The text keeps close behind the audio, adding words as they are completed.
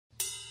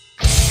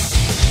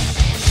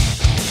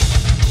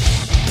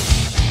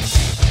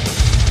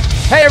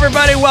Hey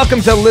everybody, welcome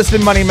to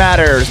Listen Money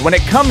Matters. When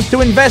it comes to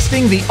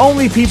investing, the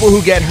only people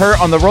who get hurt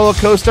on the roller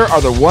coaster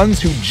are the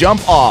ones who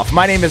jump off.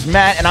 My name is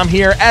Matt, and I'm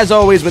here, as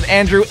always, with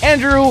Andrew.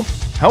 Andrew,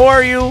 how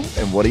are you,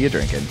 and what are you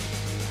drinking?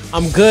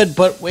 I'm good,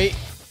 but wait.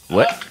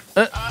 What?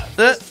 All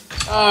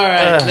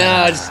right,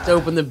 now I just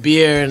opened the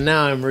beer, and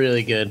now I'm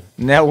really good.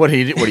 Now, what are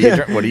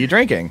you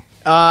drinking?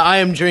 I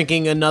am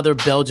drinking another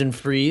Belgian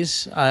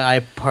Freeze. I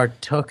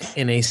partook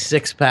in a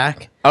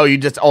 6-pack. Oh,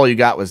 all you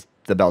got was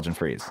the Belgian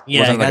Freeze.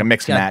 Yeah, Wasn't like a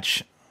mix and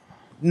match.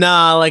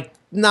 Nah, like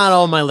not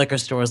all my liquor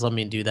stores let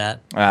me do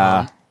that.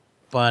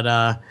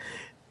 But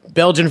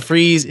Belgian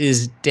Freeze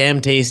is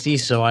damn tasty,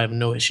 so I have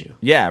no issue.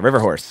 Yeah, River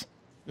Horse.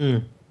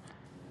 River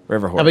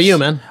Horse. How about you,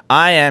 man?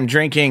 I am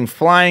drinking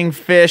Flying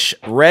Fish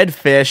Red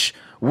Fish,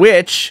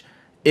 which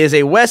is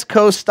a West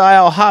Coast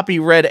style hoppy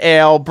red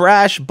ale,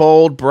 brash,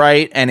 bold,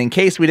 bright, and in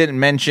case we didn't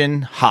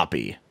mention,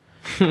 hoppy.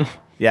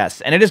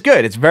 Yes, and it is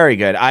good. It's very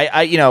good.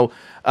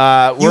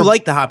 You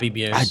like the hoppy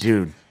beers? I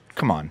do.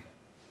 Come on.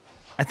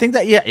 I think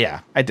that yeah,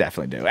 I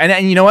definitely do.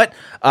 And you know what?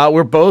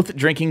 We're both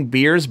drinking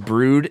beers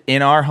brewed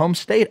in our home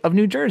state of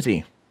New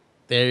Jersey.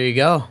 There you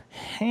go.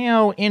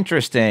 How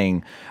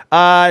interesting.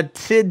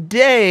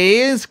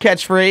 Today's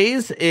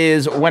catchphrase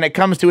is, when it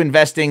comes to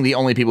investing, the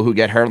only people who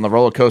get hurt on the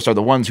roller coaster are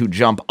the ones who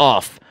jump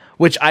off,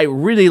 which I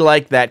really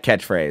like that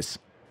catchphrase.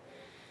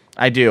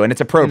 I do, and it's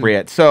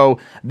appropriate. So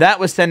that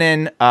was sent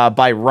in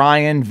by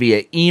Ryan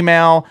via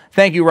email.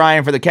 Thank you,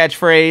 Ryan, for the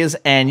catchphrase.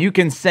 And you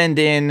can send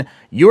in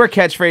your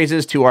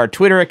catchphrases to our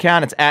Twitter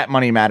account. It's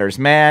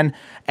 @MoneyMattersMan.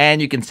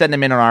 And you can send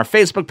them in on our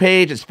Facebook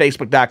page. It's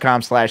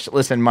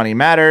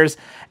facebook.com/listenmoneymatters.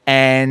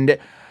 And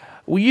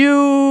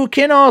you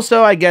can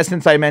also, I guess,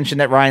 since I mentioned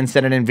that Ryan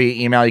sent it in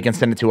via email, you can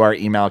send it to our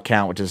email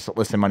account, which is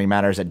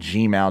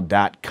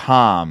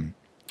listenmoneymatters@gmail.com.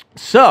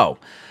 So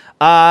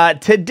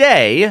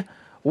today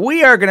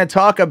we are going to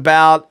talk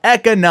about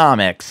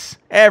economics,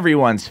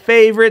 everyone's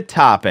favorite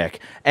topic.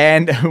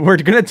 And we're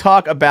going to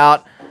talk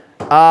about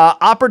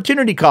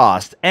opportunity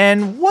cost.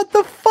 And what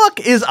the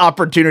fuck is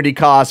opportunity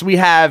cost? We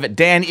have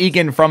Dan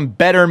Egan from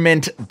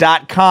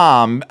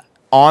Betterment.com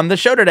on the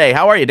show today.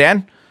 How are you,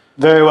 Dan?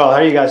 Very well. How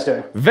are you guys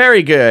doing?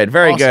 Very good.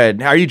 Very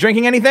good. Are you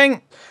drinking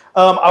anything?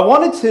 I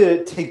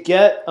wanted to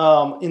get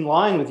in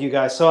line with you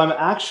guys. So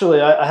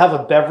I have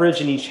a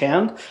beverage in each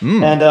hand.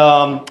 And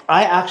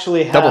I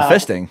actually have double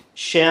fisting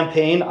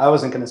champagne. I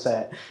wasn't going to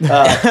say it.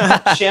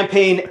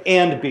 Champagne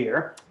and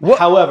beer. What?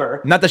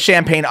 However, not the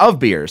champagne of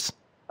beers.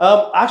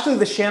 Actually,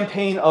 the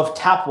champagne of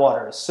tap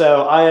waters.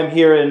 So I am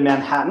here in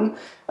Manhattan,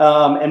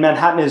 and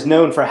Manhattan is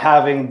known for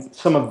having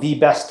some of the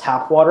best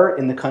tap water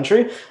in the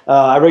country.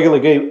 I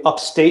regularly go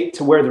upstate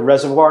to where the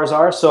reservoirs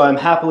are, so I'm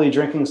happily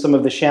drinking some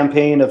of the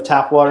champagne of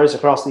tap waters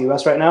across the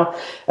U.S. right now,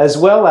 as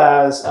well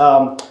as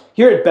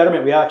here at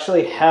Betterment, we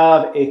actually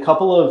have a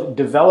couple of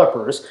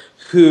developers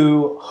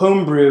who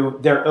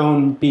homebrew their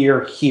own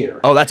beer here.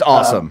 Oh, that's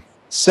awesome.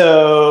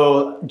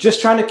 So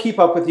just trying to keep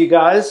up with you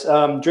guys,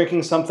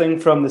 drinking something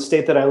from the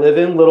state that I live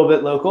in, a little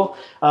bit local.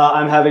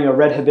 I'm having a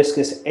red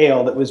hibiscus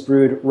ale that was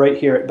brewed right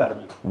here at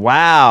Betterment.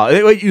 Wow.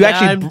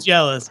 I'm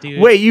jealous,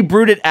 dude. Wait, you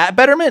brewed it at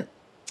Betterment?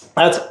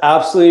 That's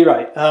absolutely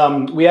right.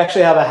 We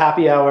actually have a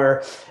happy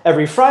hour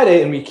every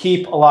Friday, and we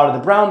keep a lot of the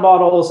brown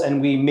bottles,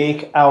 and we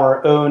make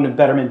our own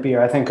Betterment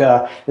beer. I think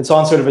it's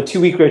on sort of a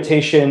 2-week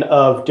rotation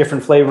of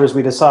different flavors.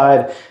 We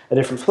decide a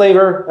different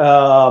flavor.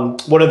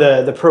 One of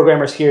the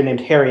programmers here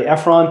named Harry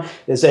Efron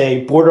is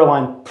a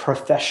borderline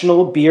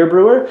professional beer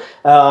brewer,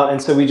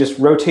 and so we just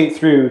rotate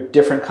through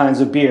different kinds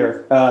of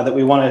beer that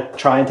we want to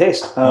try and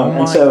taste.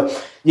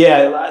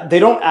 Yeah, they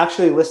don't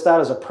actually list that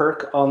as a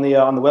perk on the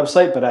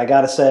website, but I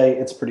gotta say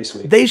it's pretty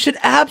sweet. They should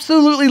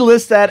absolutely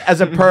list that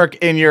as a perk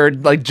in your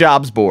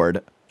jobs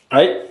board,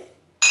 right?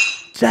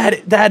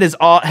 That is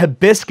all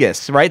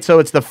hibiscus, right? So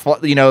it's the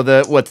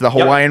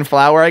Hawaiian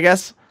flower, I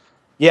guess.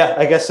 Yeah,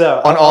 I guess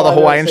so. On all the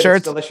Hawaiian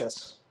shirts, it's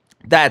delicious.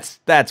 That's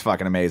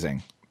fucking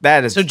amazing.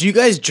 That is. So do you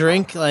guys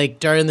drink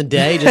during the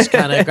day? Just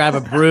kind of grab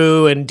a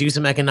brew and do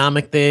some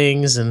economic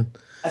things and.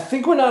 I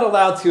think we're not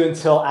allowed to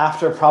until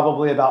after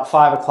probably about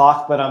 5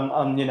 o'clock, but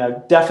I'm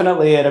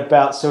definitely at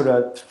about sort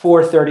of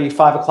 4:30,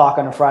 5 o'clock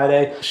on a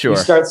Friday. Sure. You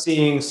start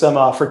seeing some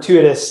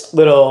fortuitous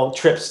little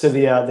trips to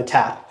the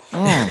tap.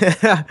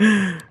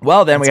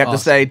 Well, then we have to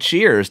say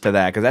cheers to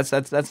that, because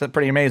that's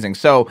pretty amazing.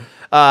 So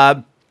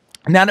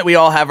now that we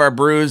all have our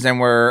brews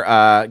and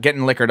we're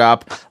getting liquored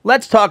up,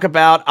 let's talk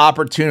about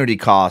opportunity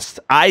cost.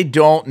 I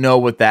don't know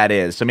what that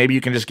is, so maybe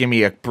you can just give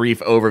me a brief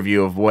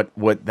overview of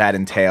what that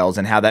entails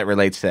and how that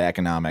relates to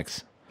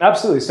economics.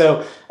 Absolutely.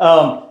 So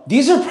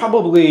these are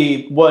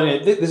probably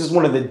this is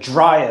one of the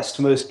driest,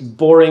 most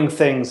boring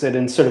things that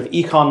in sort of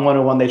Econ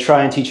 101 they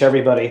try and teach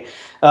everybody.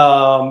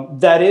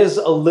 That is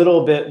a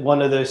little bit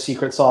one of those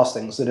secret sauce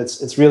things that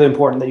it's really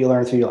important that you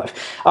learn through your life.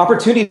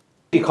 Opportunity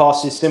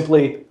cost is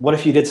simply, what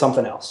if you did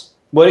something else?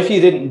 What if you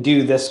didn't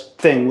do this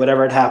thing,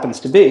 whatever it happens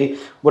to be?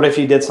 What if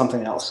you did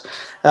something else?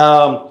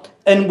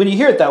 And when you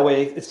hear it that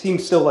way, it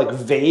seems so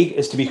vague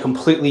as to be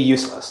completely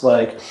useless.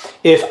 Like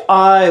if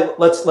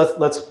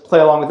let's play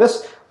along with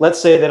this. Let's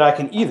say that I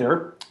can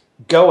either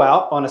go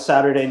out on a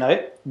Saturday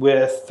night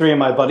with 3 of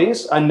my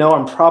buddies. I know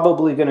I'm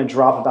probably going to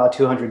drop about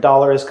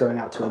 $200 going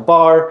out to a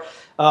bar.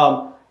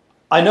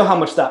 I know how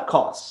much that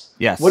costs.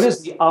 Yes. What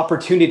is the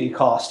opportunity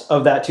cost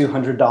of that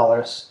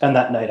 $200 and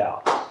that night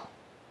out?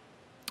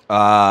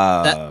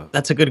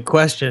 That's a good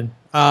question.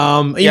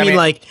 You mean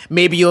like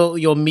maybe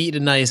you'll meet a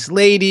nice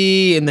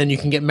lady and then you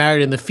can get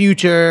married in the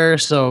future?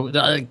 So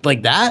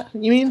like that?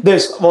 You mean?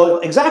 Well,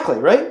 exactly,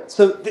 right?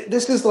 So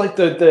this is like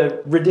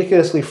the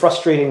ridiculously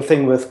frustrating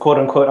thing with quote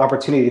unquote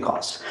opportunity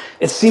costs.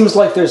 It seems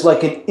like there's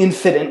like an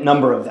infinite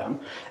number of them.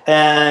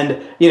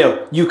 And,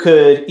 you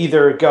could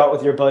either go out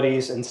with your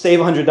buddies and save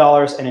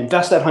 $100 and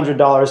invest that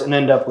 $100 and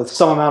end up with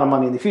some amount of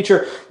money in the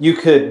future. You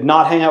could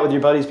not hang out with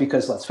your buddies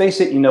because, let's face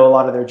it, you know a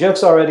lot of their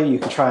jokes already. You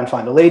could try and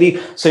find a lady,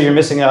 so you're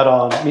missing out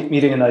on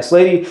meeting a nice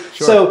lady.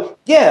 Sure. So,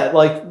 yeah,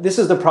 like this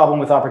is the problem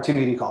with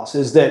opportunity costs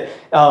is that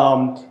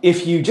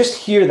if you just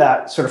hear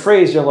that sort of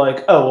phrase, you're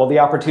like, oh, well, the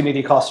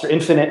opportunity costs are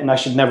infinite and I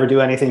should never do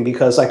anything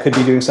because I could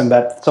be doing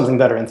something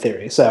better in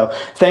theory. So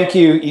thank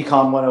you,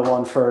 Econ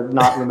 101, for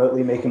not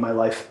remotely making my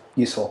life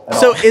useful at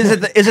all. Is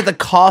it the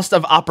cost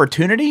of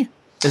opportunity?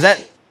 Is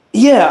that?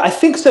 Yeah, I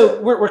think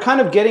so. We're kind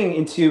of getting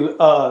into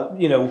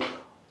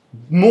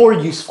more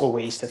useful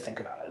ways to think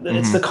about it. Mm-hmm.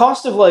 It's the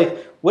cost of like,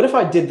 what if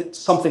I did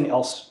something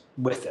else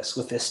with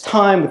this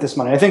time, with this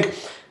money? I think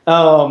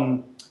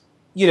a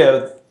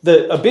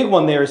big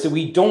one there is that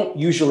we don't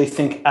usually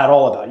think at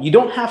all about it. You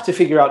don't have to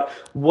figure out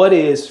what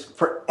is,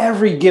 for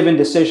every given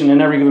decision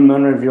in every given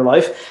moment of your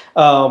life,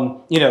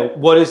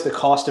 what is the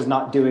cost of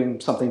not doing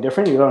something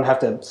different. You don't have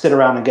to sit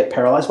around and get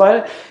paralyzed by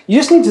it. You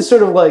just need to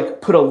sort of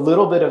like put a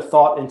little bit of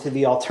thought into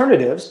the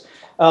alternatives,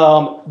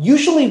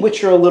 usually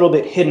which are a little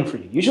bit hidden for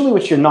you, usually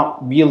which you're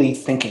not really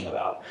thinking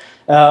about.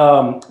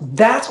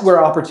 That's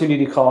where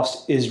opportunity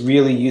cost is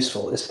really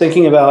useful, is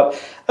thinking about,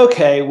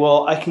 okay,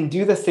 well, I can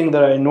do the thing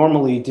that I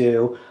normally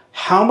do.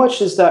 How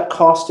much is that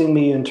costing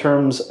me in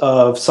terms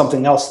of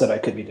something else that I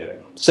could be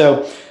doing?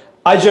 So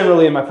I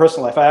generally, in my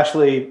personal life, I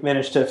actually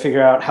managed to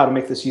figure out how to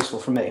make this useful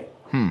for me.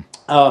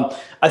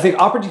 I think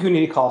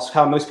opportunity costs,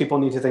 how most people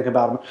need to think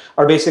about them,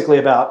 are basically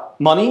about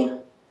money,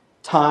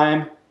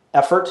 time,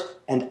 effort,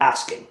 and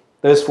asking.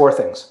 Those 4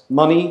 things: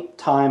 money,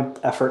 time,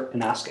 effort,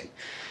 and asking.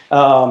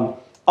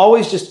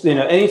 Always just,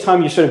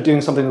 anytime you're sort of doing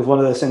something with one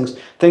of those things,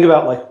 think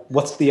about like,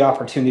 what's the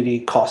opportunity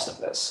cost of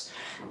this?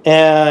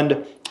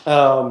 And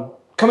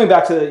coming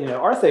back to,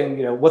 our thing,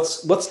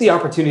 what's the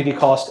opportunity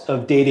cost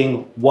of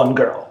dating one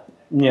girl?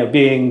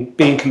 Being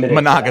committed.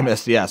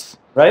 Monogamous, yes.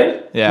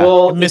 Right? Yeah.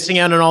 Well, you're missing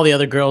out on all the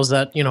other girls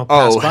that,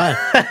 pass by.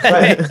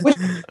 Right. Which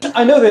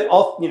I know that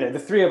all, the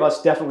 3 of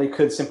us definitely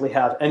could simply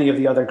have any of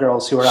the other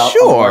girls who are out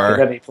on the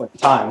market at any point in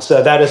time.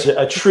 So that is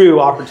a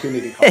true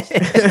opportunity cost.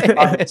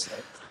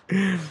 Obviously.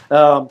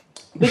 But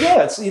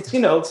yeah,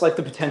 it's like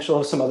the potential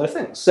of some other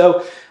things.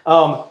 So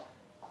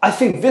I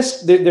think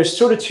there's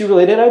sort of 2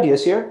 related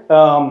ideas here.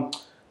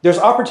 There's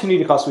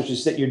opportunity cost, which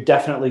is that you're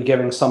definitely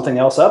giving something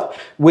else up,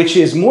 which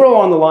is more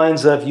along the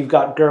lines of you've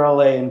got girl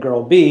A and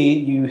girl B,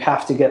 you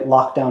have to get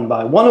locked down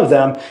by one of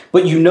them,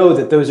 but you know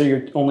that those are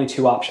your only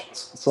 2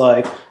 options. It's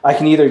like, I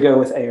can either go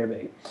with A or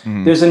B.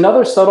 Mm. There's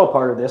another subtle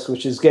part of this,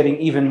 which is getting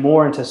even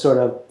more into sort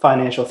of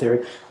financial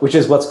theory, which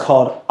is what's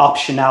called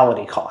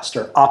optionality cost,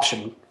 or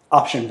option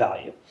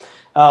value.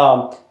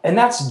 And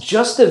that's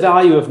just the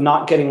value of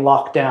not getting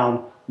locked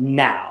down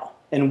now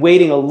and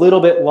waiting a little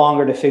bit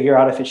longer to figure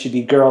out if it should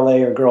be girl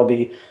A or girl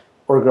B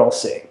or girl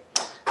C.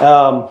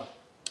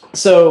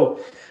 So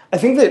I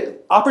think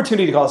that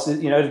opportunity cost,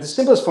 the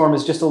simplest form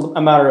is just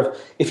a matter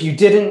of if you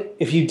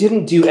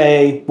didn't do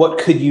A, what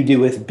could you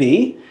do with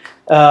B,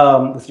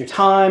 with your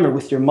time or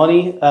with your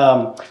money?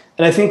 And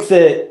I think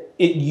that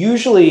it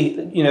usually,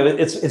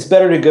 it's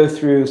better to go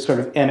through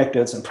sort of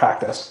anecdotes and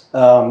practice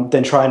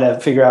than trying to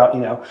figure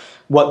out,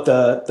 what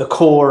the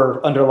core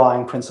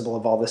underlying principle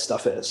of all this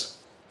stuff is.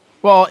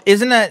 Well,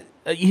 isn't that,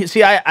 you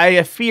see,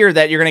 I fear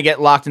that you're going to get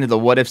locked into the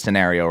what if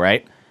scenario,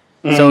 right?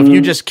 Mm-hmm. So if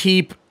you just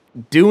keep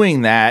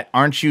doing that,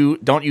 don't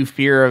you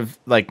fear of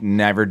like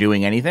never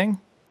doing anything?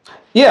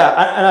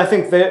 Yeah, and I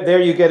think there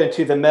you get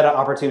into the meta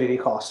opportunity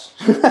cost.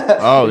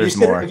 Oh, there's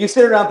more. If you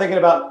sit around thinking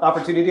about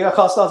opportunity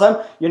cost all the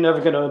time, you're never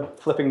going to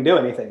flipping do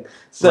anything.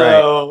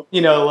 So,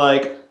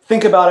 right.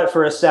 Think about it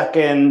for a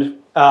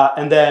second,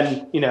 and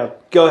then,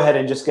 go ahead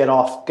and just get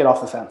off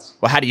the fence.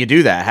 Well, how do you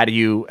do that?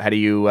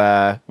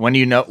 When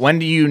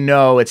do you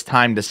know it's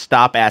time to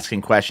stop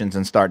asking questions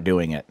and start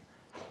doing it?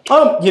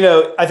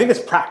 I think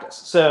it's practice.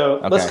 So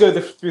Let's go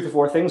through the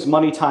 4 things: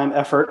 money, time,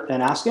 effort,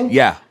 and asking.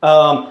 Yeah.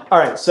 All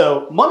right.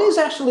 So money is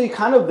actually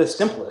kind of the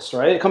simplest,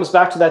 right? It comes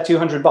back to that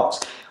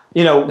 $200.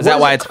 Is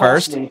that why it's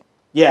first?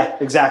 Yeah,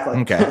 exactly.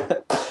 Okay.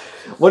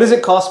 What does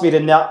it cost me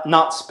to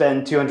not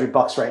spend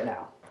 $200 right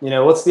now?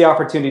 What's the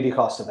opportunity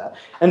cost of that?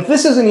 And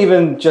this isn't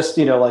even just,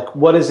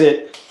 what is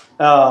it?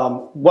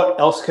 What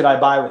else could I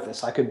buy with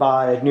this? I could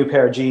buy a new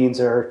pair of jeans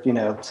or,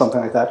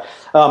 something like that.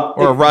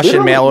 Or a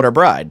Russian mail order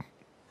bride.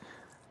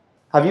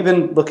 Have you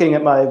been looking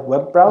at my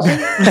web browser?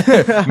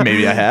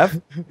 Maybe I have.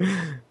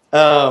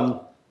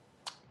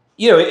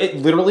 it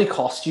literally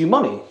costs you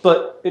money,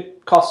 but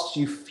it costs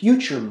you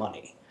future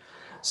money.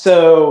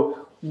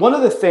 So one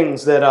of the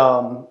things that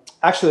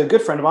actually a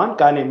good friend of mine, a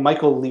guy named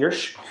Michael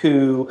Learsh,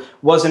 who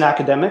was an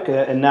academic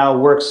and now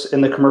works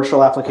in the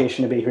commercial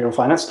application of behavioral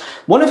finance,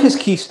 one of his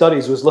key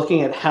studies was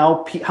looking at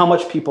how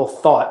much people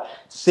thought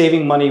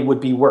saving money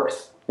would be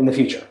worth in the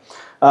future.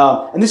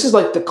 And this is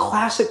like the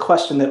classic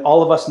question that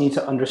all of us need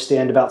to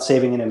understand about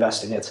saving and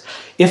investing. It's,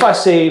 if I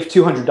save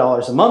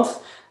 $200 a month,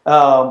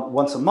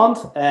 once a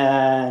month,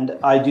 and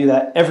I do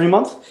that every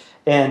month,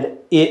 and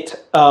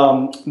it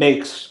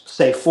makes,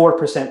 say,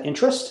 4%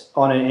 interest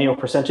on an annual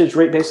percentage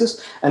rate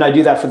basis, and I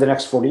do that for the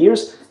next 40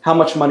 years, how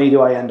much money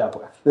do I end up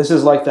with? This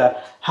is like the,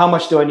 how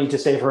much do I need to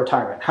save for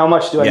retirement? How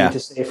much do I need to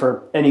save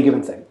for any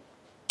given thing?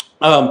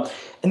 And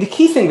the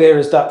key thing there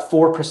is that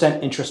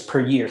 4% interest per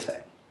year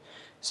thing.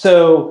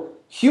 So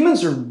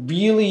humans are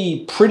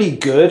really pretty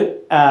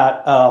good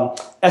at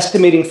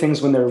estimating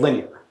things when they're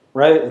linear,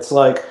 right? It's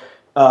like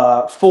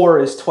 4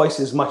 is twice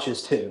as much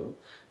as 2.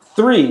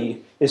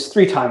 3 is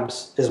 3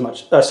 times as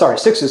much.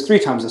 6 is 3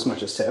 times as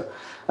much as 2.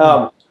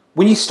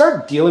 When you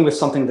start dealing with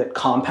something that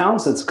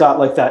compounds, that's got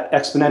like that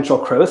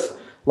exponential growth,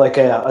 like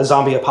a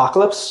zombie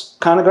apocalypse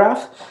kind of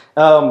graph,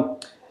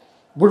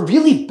 we're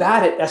really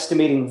bad at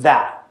estimating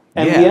that.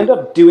 And we end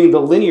up doing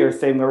the linear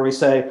thing where we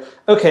say,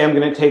 okay, I'm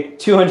going to take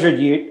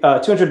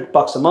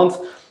 $200 a month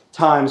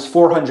times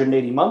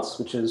 480 months,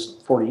 which is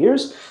 40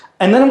 years.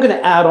 And then I'm going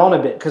to add on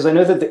a bit because I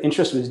know that the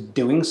interest was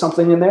doing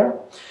something in there.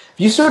 If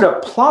you sort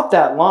of plot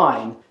that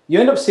line, you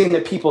end up seeing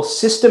that people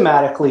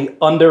systematically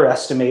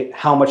underestimate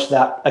how much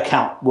that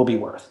account will be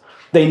worth.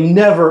 They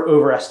never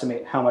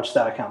overestimate how much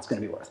that account's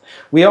going to be worth.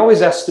 We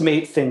always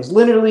estimate things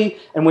linearly,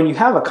 and when you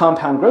have a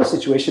compound growth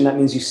situation, that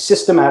means you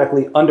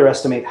systematically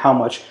underestimate how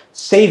much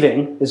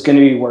saving is going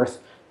to be worth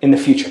in the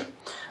future.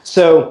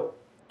 So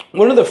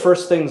one of the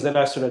first things that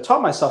I sort of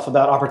taught myself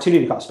about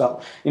opportunity cost,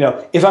 about,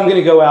 if I'm going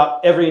to go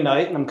out every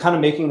night, and I'm kind of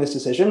making this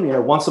decision,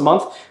 once a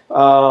month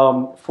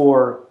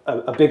for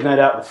a big night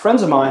out with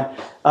friends of mine,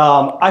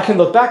 I can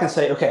look back and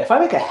say, okay, if I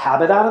make a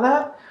habit out of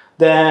that,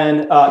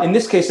 then in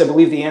this case, I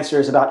believe the answer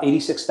is about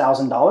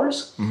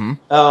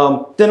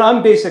 $86,000. Then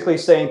I'm basically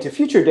saying to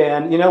future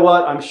Dan, you know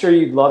what, I'm sure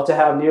you'd love to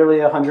have nearly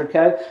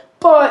 100K,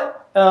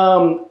 but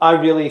I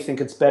really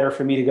think it's better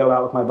for me to go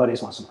out with my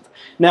buddies once a month.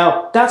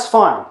 Now, that's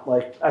fine.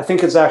 Like, I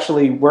think it's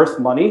actually worth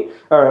money,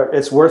 or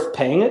it's worth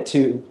paying it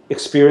to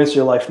experience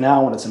your life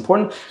now when it's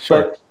important.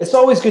 Sure. But it's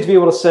always good to be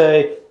able to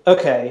say,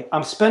 okay,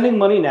 I'm spending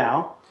money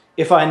now.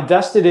 If I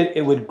invested it,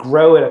 it would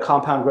grow at a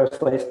compound growth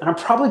rate, and I'm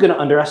probably going to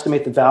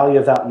underestimate the value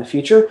of that in the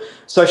future.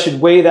 So I should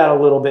weigh that a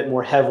little bit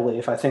more heavily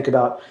if I think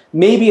about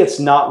maybe it's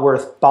not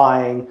worth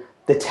buying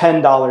the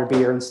 $10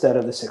 beer instead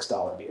of the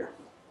 $6 beer.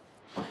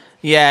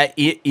 Yeah,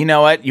 you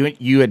know what?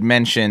 You had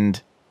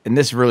mentioned, and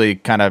this really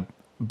kind of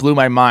blew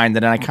my mind,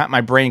 and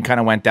my brain kind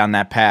of went down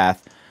that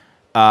path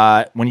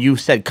when you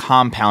said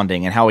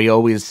compounding and how we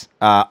always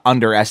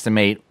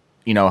underestimate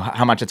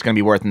how much it's going to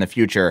be worth in the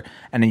future.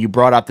 And then you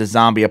brought up the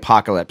zombie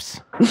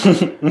apocalypse,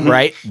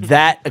 right?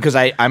 That, because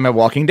I'm a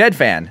Walking Dead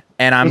fan,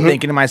 and I'm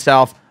thinking to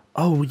myself,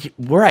 oh,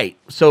 right.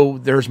 So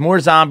there's more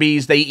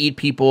zombies. They eat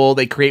people.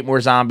 They create more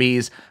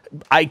zombies.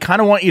 I kind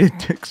of want you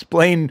to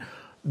explain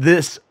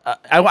this.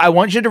 I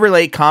want you to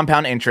relate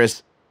compound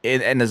interest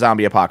in the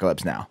zombie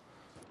apocalypse now.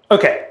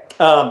 Okay.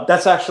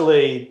 That's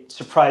actually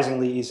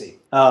surprisingly easy.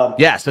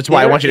 Yes, that's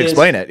why I want you to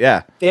explain it.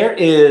 Yeah. There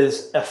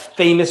is a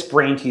famous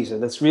brain teaser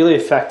that's really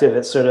effective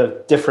at sort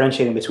of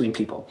differentiating between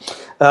people.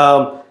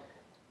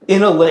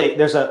 In a lake,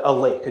 there's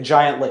a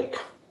giant lake.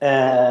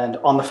 And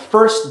on the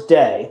first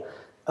day,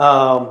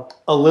 a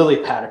lily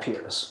pad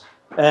appears.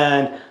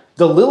 And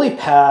the lily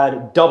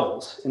pad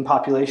doubles in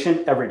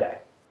population every day.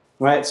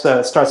 Right? So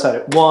it starts out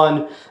at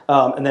 1,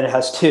 and then it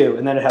has 2,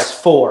 and then it has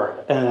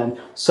 4, and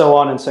so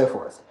on and so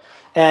forth.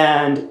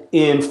 And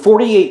in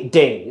 48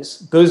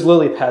 days, those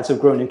lily pads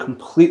have grown and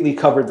completely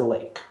covered the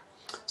lake.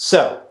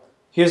 So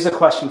here's the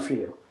question for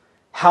you.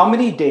 How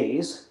many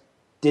days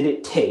did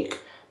it take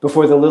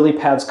before the lily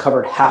pads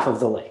covered half of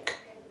the lake?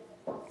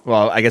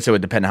 Well, I guess it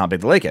would depend on how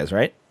big the lake is,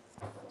 right?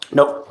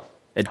 Nope.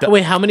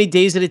 Wait, how many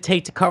days did it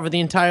take to cover the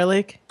entire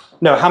lake?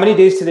 No, how many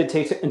days did it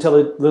take until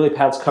the lily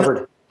pads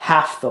covered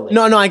half the lake?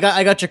 No, I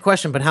got your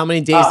question, but how many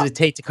days did it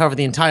take to cover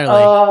the entire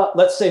lake?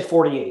 Let's say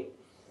 48.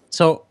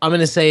 So I'm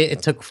going to say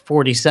it took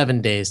 47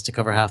 days to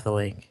cover half the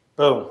lake.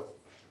 Boom.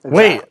 Exactly.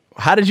 Wait,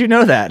 how did you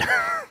know that?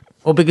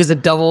 Well, because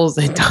it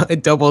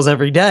doubles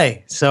every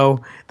day.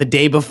 So the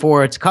day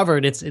before it's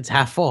covered, it's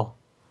half full.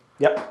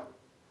 Yep.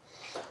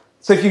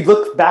 So if you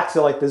look back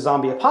to like the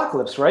zombie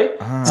apocalypse, right?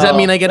 Does that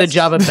mean I get a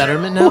job at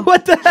Betterment now?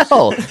 What the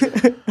hell?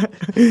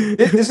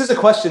 This is a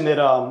question that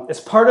is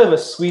part of a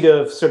suite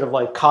of sort of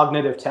like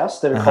cognitive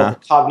tests that are called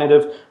the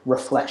cognitive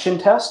reflection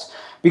test,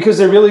 because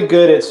they're really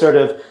good at sort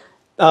of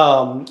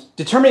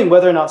determining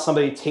whether or not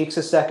somebody takes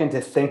a second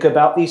to think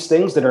about these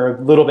things that are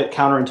a little bit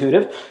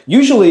counterintuitive.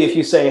 Usually, if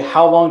you say,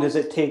 how long does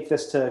it take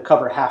this to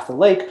cover half the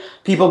lake?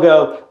 People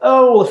go,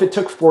 oh, well, if it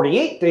took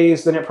 48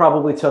 days, then it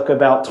probably took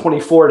about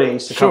 24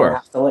 days to cover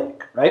half the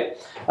lake, right?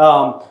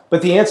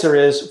 But the answer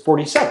is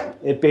 47.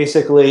 It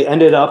basically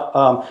ended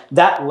up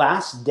that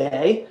last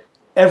day,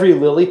 every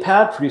lily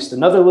pad produced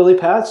another lily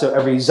pad. So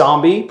every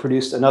zombie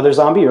produced another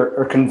zombie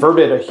or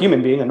converted a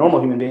human being, a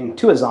normal human being,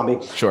 to a zombie.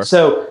 Sure.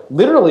 So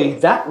literally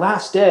that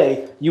last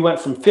day, you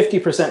went from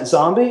 50%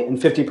 zombie and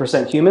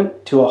 50% human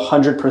to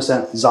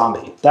 100%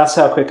 zombie. That's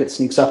how quick it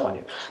sneaks up on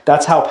you.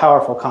 That's how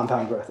powerful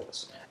compound growth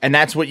is. And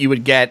that's what you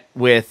would get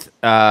with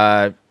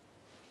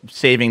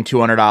saving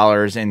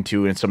 $200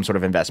 into some sort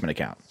of investment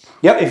account.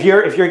 Yep, if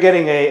you're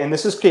getting and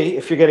this is key,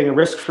 if you're getting a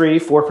risk-free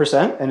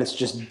 4% and it's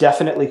just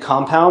definitely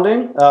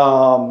compounding,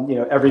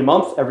 every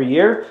month, every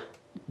year,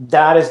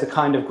 that is the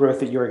kind of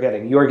growth that you're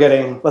getting. You're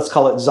getting, let's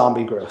call it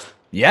zombie growth.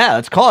 Yeah,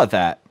 let's call it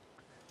that.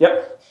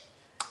 Yep.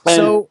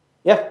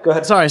 Yeah, go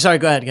ahead. Sorry,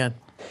 go ahead again.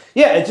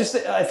 Yeah,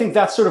 I think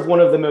that's sort of one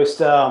of the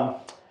most.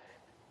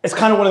 It's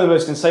kind of one of the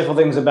most insightful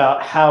things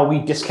about how we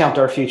discount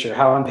our future,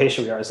 how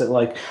impatient we are. Is that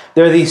like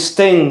there are these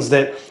things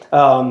that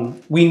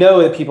we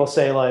know that people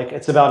say like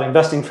it's about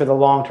investing for the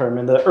long term,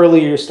 and the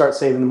earlier you start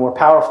saving, the more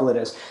powerful it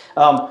is.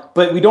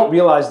 But we don't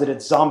realize that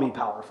it's zombie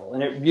powerful,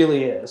 and it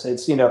really is.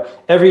 It's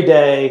every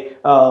day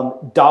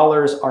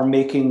dollars are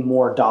making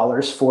more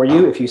dollars for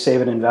you if you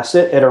save and invest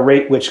it at a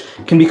rate which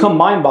can become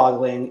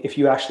mind-boggling if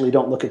you actually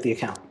don't look at the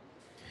account.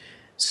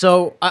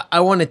 So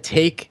I want to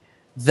take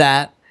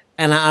that.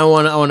 And I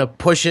want to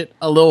push it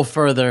a little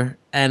further,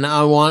 and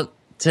I want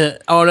to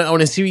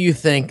see what you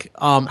think.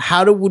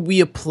 Would we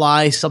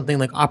apply something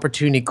like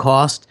opportunity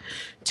cost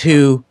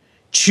to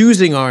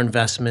choosing our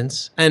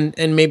investments? And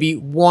maybe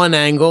one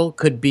angle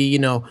could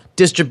be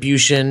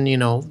distribution,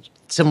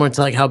 similar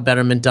to like how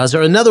Betterment does,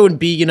 or another would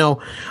be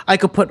I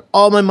could put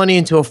all my money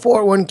into a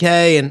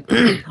 401k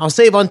and I'll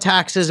save on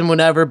taxes and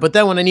whatever. But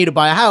then when I need to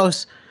buy a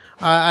house,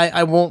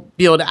 I won't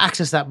be able to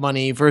access that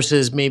money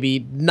versus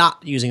maybe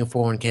not using a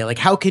 401k. Like,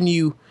 how can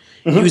you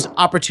use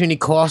opportunity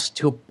cost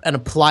and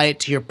apply it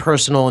to your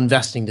personal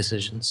investing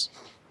decisions?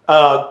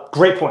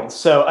 Great points.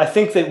 So I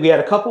think that we had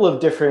a couple of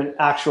different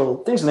actual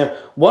things in there.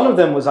 One of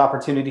them was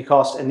opportunity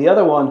cost, and the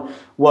other one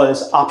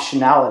was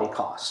optionality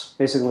cost,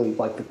 basically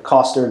like the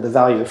cost or the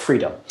value of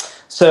freedom.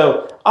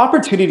 So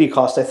opportunity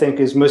cost, I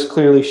think, is most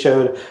clearly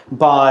showed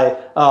by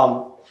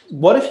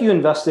what if you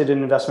invested in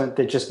an investment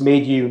that just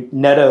made you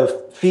net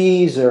of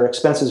fees or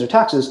expenses or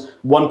taxes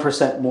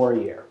 1% more a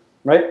year,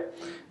 right?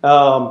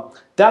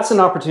 That's an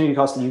opportunity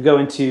cost that you go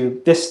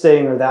into this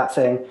thing or that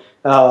thing.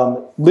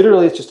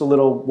 Literally, it's just a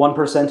little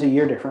 1% a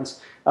year difference.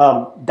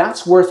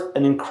 That's worth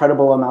an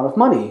incredible amount of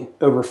money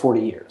over 40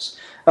 years.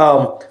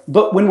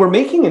 But when we're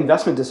making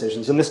investment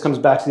decisions, and this comes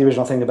back to the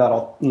original thing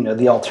about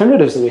the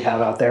alternatives that we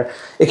have out there,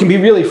 it can be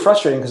really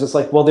frustrating because it's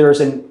like, well, there's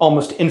an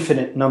almost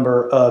infinite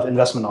number of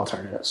investment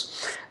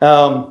alternatives,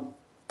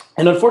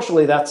 and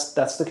unfortunately, that's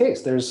the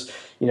case. There's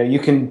you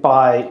can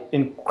buy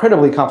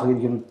incredibly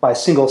complicated. You can buy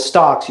single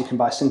stocks, you can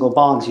buy single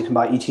bonds, you can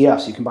buy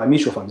ETFs, you can buy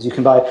mutual funds, you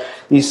can buy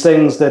these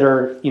things that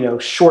are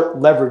short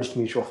leveraged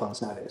mutual funds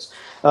nowadays.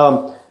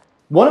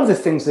 One of the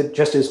things that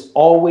just is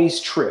always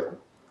true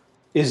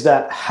is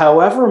that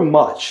however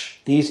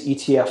much these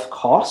ETF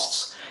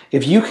costs,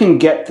 if you can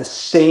get the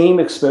same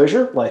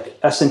exposure, like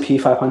S&P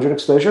 500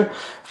 exposure,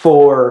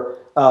 for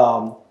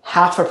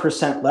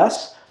 0.5%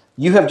 less,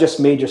 you have just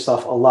made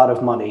yourself a lot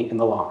of money in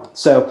the long run.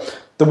 So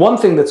the one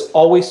thing that's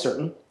always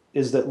certain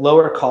is that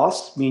lower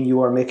costs mean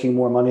you are making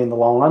more money in the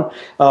long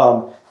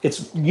run.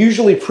 It's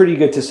usually pretty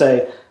good to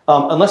say,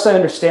 unless I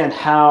understand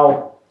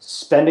how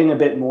spending a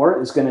bit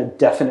more is going to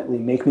definitely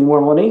make me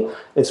more money,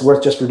 it's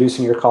worth just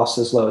reducing your costs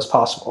as low as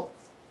possible.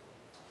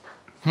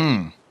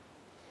 All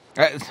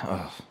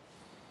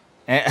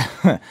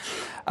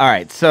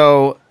right.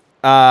 So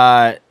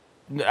I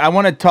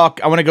want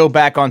to go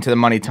back onto the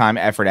money, time,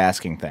 effort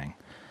asking thing.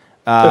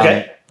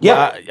 Okay.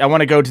 Yeah. I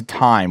want to go to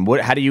time.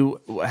 How do you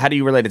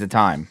relate it to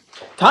time?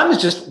 Time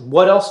is just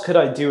what else could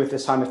I do at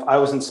this time if I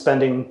wasn't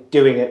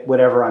doing it,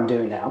 whatever I'm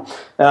doing now.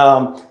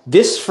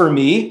 This for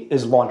me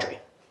is laundry.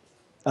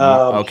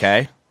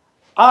 Okay.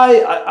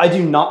 I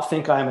do not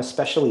think I am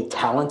especially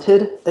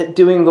talented at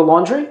doing the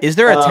laundry. Is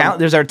there a talent?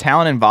 There's our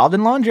talent involved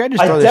in laundry? I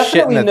just throw this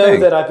shit in the thing. I definitely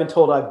know that I've been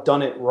told I've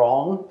done it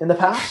wrong in the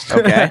past.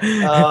 Okay.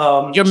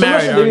 You're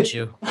married, aren't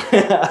you?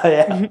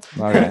 Yeah.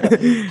 Okay.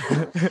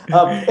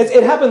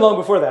 It happened long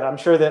before that. I'm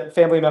sure that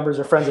family members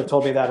or friends have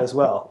told me that as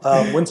well.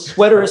 When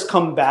sweaters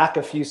come back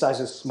a few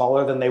sizes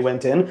smaller than they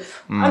went in,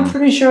 I'm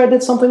pretty sure I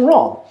did something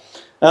wrong.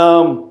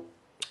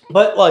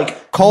 But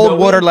like cold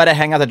water, let it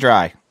hang out to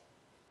dry.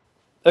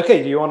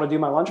 Okay, do you want to do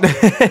my laundry?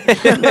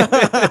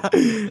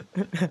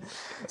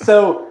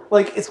 So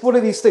like, it's one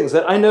of these things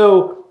that I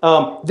know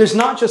there's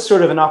not just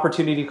sort of an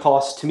opportunity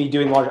cost to me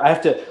doing laundry. I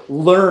have to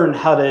learn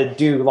how to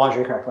do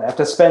laundry correctly. I have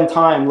to spend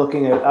time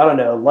looking at, I don't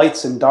know,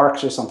 lights and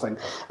darks or something.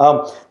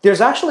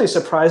 There's actually a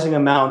surprising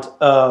amount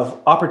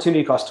of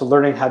opportunity cost to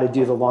learning how to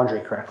do the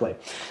laundry correctly.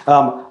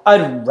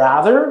 I'd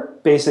rather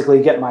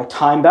basically get my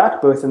time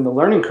back, both in the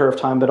learning curve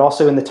time, but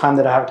also in the time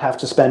that I have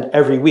to spend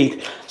every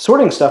week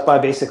sorting stuff by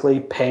basically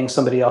paying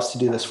somebody else to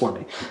do this for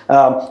me.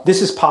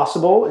 This is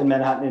possible in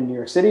Manhattan and New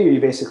York City.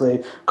 You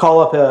basically call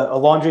up a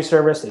laundry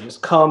service. They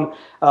just come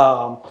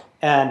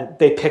and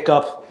they pick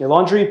up your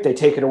laundry, they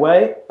take it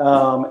away,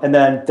 and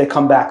then they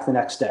come back the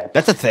next day.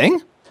 That's a thing?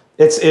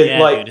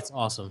 Dude, it's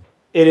awesome.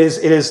 It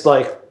is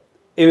like,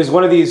 it was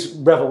one of these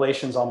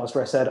revelations almost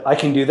where I said, I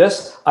can do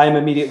this. I am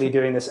immediately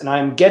doing this, and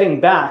I'm getting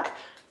back,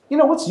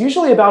 what's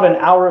usually about an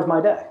hour of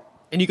my day.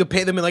 And you could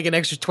pay them like an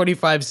extra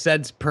 25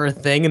 cents per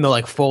thing, and they'll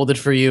like fold it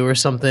for you or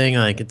something.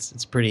 Like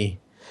it's pretty.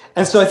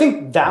 And so I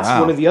think that's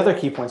one of the other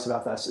key points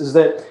about this is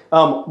that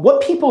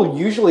what people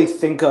usually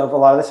think of a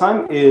lot of the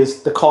time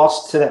is the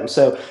cost to them.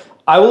 So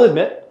I will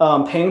admit,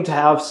 paying to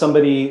have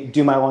somebody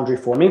do my laundry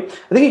for me,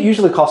 I think it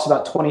usually costs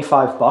about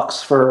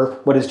 $25 for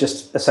what is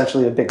just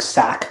essentially a big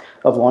sack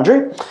of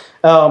laundry.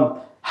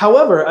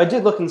 However, I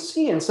did look and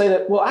see and say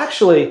that, well,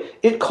 actually,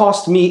 it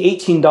cost me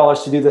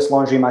 $18 to do this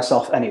laundry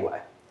myself anyway,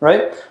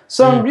 right?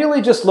 So I'm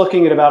really just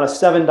looking at about a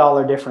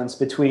 $7 difference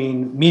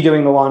between me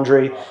doing the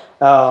laundry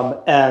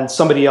and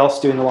somebody else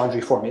doing the laundry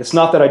for me. It's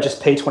not that I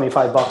just pay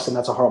 $25 and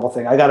that's a horrible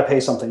thing. I got to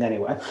pay something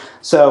anyway.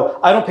 So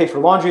I don't pay for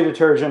laundry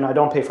detergent, I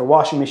don't pay for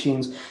washing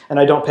machines, and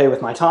I don't pay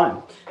with my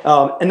time.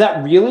 And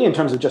that really, in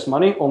terms of just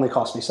money, only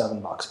cost me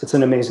 $7. It's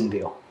an amazing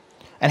deal.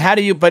 And how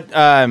do you? But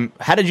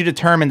how did you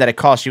determine that it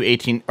cost you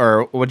 $18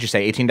 or what'd you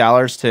say,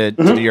 $18 to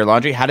do your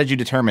laundry? How did you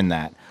determine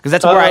that? Because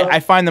that's where I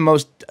find the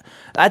most.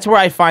 That's where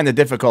I find the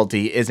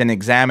difficulty is in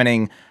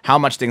examining how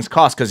much things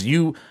cost. Because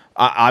you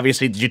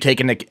obviously, did you take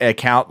into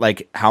account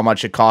like how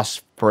much it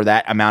costs for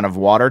that amount of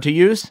water to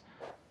use?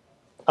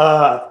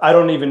 I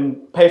don't even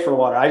pay for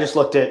water. I just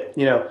looked at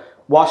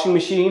washing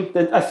machine.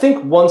 I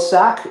think one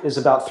sack is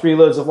about 3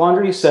 loads of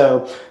laundry.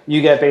 So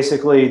you get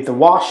basically the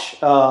wash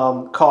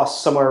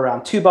costs somewhere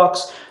around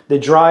 $2. The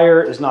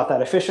dryer is not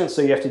that efficient,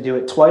 so you have to do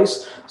it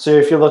twice. So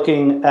if you're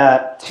looking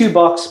at $2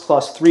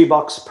 plus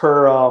 $3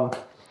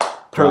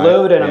 per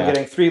load, and I'm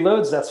getting 3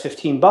 loads, that's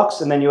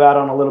 $15. And then you add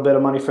on a little bit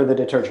of money for the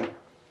detergent.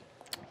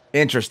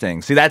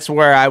 Interesting. See, that's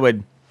where I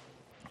would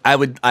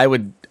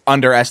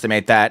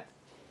underestimate that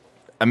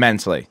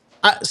immensely.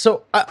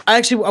 So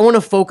I want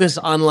to focus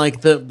on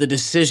like the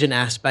decision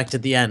aspect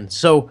at the end.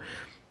 So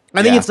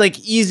I think it's like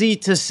easy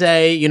to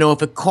say,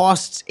 if it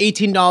costs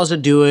 $18 to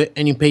do it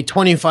and you pay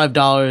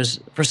 $25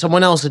 for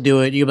someone else to do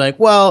it, you're like,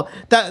 well,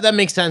 that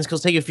makes sense because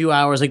it'll take a few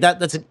hours. Like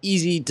that's an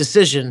easy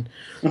decision.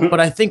 But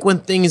I think when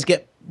things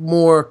get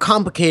more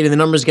complicated, the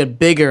numbers get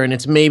bigger, and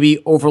it's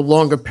maybe over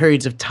longer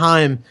periods of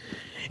time,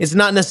 it's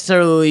not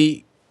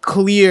necessarily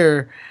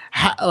clear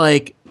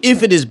like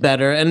if it is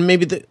better. And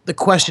maybe the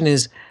question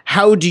is,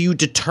 how do you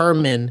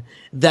determine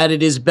that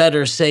it is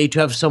better, say, to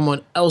have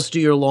someone else do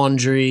your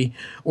laundry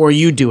or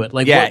you do it?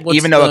 Like,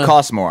 even though it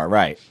costs more,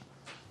 right?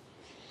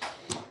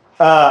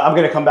 I'm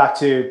going to come back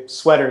to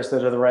sweaters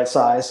that are the right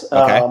size.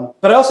 Okay.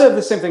 But I also have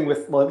the same thing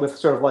with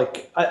sort of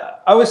like, I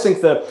always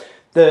think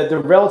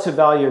the relative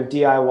value of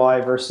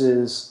DIY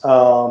versus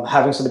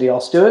having somebody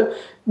else do it.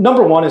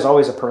 Number one is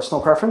always a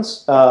personal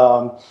preference.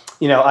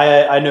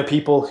 I know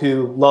people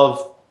who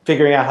love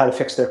figuring out how to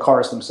fix their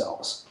cars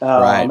themselves.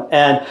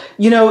 And,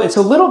 it's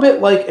a little bit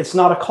like it's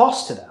not a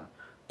cost to them.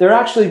 They're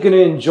actually going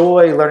to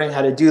enjoy learning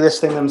how to do this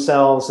thing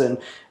themselves and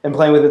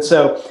playing with it.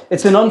 So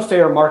it's an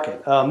unfair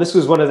market. This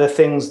was one of the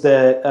things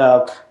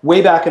that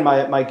way back in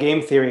my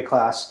game theory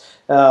class,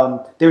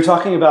 they were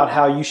talking about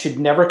how you should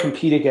never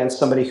compete against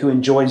somebody who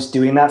enjoys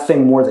doing that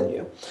thing more than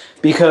you,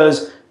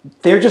 because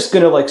they're just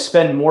going to like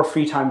spend more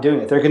free time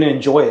doing it. They're going to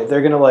enjoy it.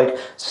 They're going to like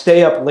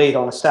stay up late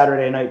on a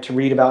Saturday night to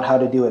read about how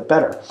to do it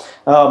better.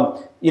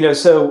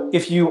 So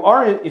if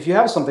you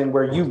have something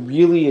where you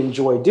really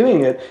enjoy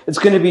doing it, it's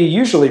going to be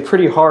usually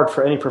pretty hard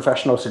for any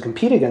professional to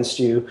compete against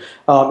you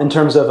in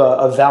terms of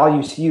a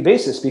value to you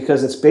basis,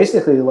 because it's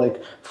basically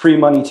like free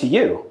money to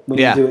you when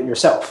you do it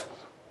yourself.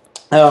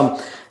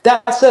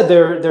 That said,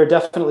 there are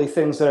definitely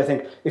things that I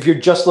think if you're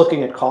just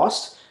looking at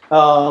cost,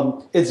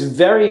 it's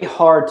very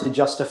hard to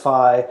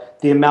justify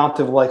the amount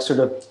of like sort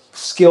of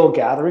skill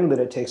gathering that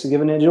it takes a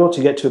given individual to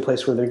get to a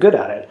place where they're good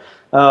at it.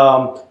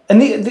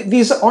 And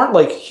these aren't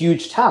like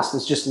huge tasks.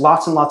 It's just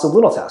lots and lots of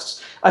little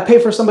tasks. I pay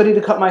for somebody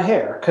to cut my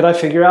hair. Could I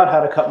figure out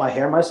how to cut my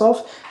hair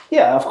myself?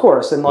 Yeah, of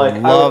course. And like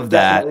I would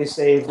definitely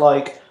save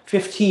like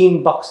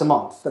 $15 a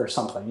month or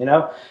something,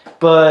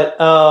 But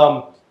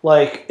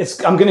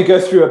I'm going to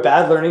go through a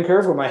bad learning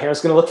curve where my hair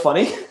is going to look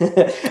funny.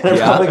 And I'm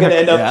probably going to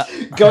end up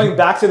going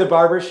back to the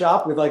barber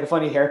shop with like a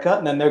funny haircut,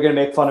 and then they're going to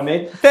make fun of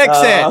me. Fix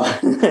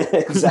it.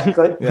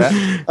 Exactly.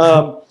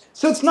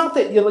 So it's not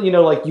that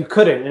like you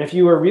couldn't, and if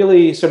you were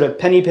really sort of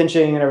penny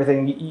pinching and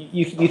everything,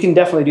 you can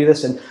definitely do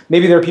this. And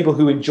maybe there are people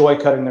who enjoy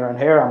cutting their own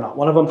hair. I'm not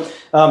one of them.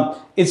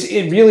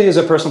 It really is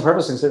a personal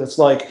preference thing. So it's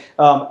like,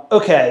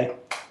 okay,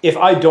 if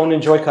I don't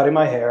enjoy cutting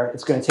my hair,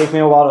 it's going to take me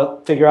a while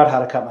to figure out how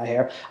to cut my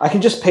hair. I can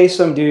just pay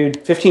some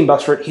dude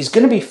 $15 for it. He's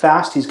going to be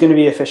fast. He's going to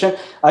be efficient.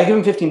 I give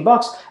him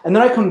 $15, and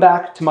then I come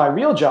back to my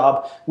real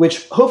job,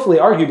 which hopefully,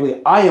 arguably,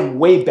 I am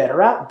way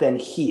better at than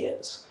he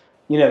is.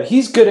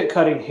 He's good at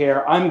cutting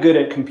hair. I'm good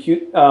at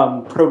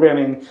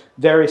programming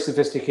very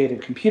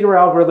sophisticated computer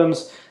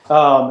algorithms.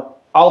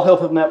 I'll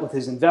help him out with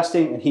his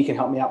investing, and he can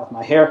help me out with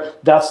my hair.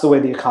 That's the way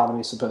the economy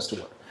is supposed to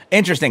work.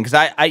 Interesting, because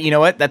I you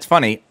know what? That's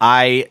funny.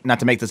 Not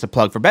to make this a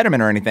plug for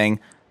Betterment or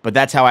anything, but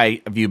that's how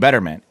I view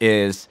Betterment.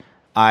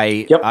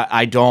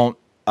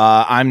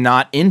 I'm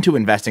not into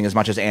investing as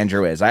much as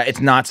Andrew is.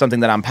 It's not something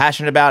that I'm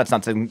passionate about. It's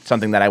not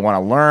something that I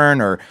want to learn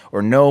or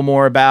know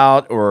more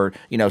about, or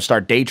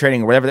start day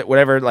trading or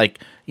whatever.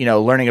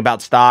 Learning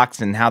about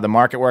stocks and how the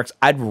market works.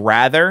 I'd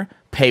rather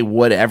pay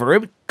whatever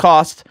it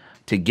costs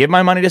to give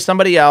my money to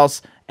somebody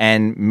else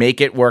and make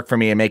it work for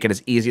me and make it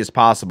as easy as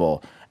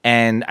possible.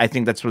 And I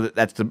think that's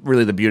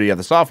really the beauty of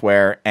the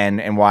software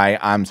and why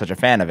I'm such a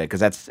fan of it,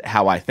 because that's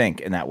how I think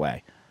in that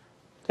way.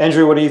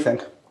 Andrew, what do you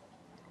think?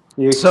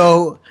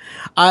 So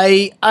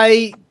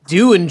I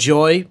do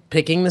enjoy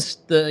picking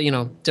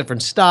the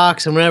different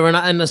stocks and whatever,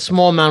 and a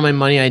small amount of my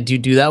money I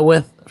do that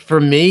with. For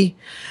me,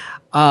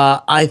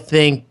 I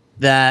think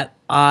that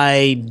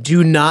I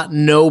do not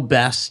know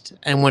best,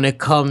 and when it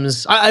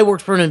comes, I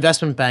worked for an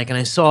investment bank, and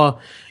I saw,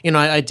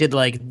 I did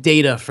like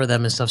data for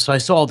them and stuff, so I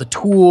saw all the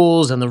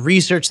tools and the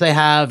research they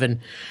have, and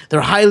they're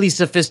highly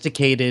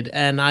sophisticated,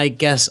 and I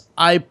guess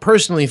I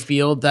personally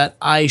feel that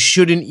I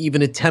shouldn't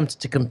even attempt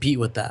to compete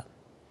with that.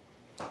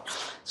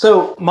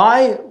 So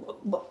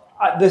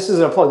this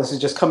isn't a plug. This is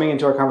just coming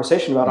into our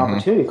conversation about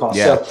opportunity costs.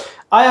 Yeah.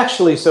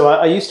 So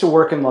I used to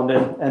work in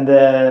London, and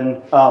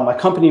then my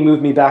company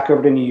moved me back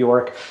over to New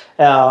York.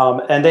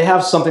 And they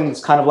have something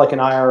that's kind of like an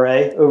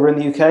IRA over in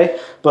the UK.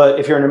 But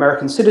if you're an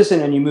American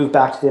citizen and you move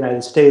back to the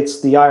United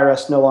States, the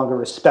IRS no longer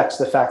respects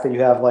the fact that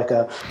you have like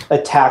a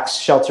tax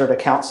sheltered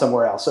account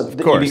somewhere else. So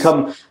you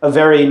become a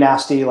very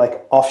nasty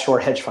like offshore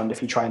hedge fund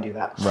if you try and do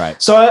that.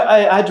 Right. So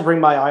I had to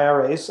bring my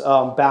IRAs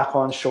back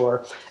on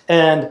shore,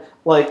 and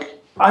like,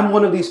 I'm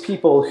one of these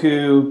people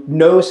who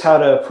knows how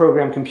to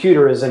program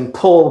computers and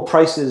pull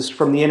prices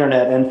from the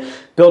internet and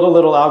build a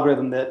little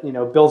algorithm that,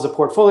 builds a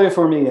portfolio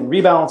for me and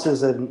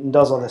rebalances it and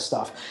does all this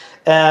stuff.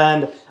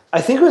 And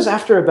I think it was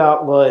after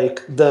about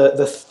like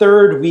the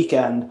third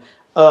weekend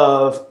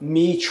of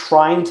me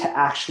trying to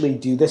actually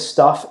do this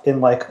stuff in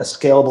like a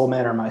scalable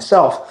manner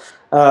myself,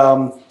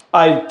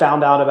 I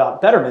found out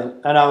about Betterment,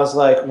 and I was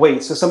like,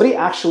 wait, so somebody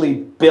actually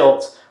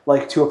built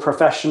like to a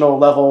professional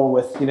level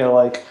with,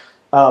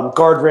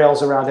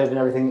 guardrails around it and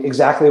everything,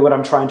 exactly what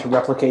I'm trying to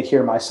replicate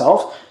here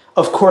myself.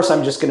 Of course,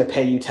 I'm just going to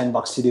pay you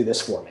 $10 to do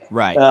this for me.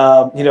 Right.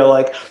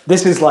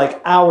 This is like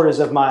hours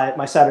of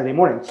my Saturday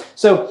morning.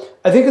 So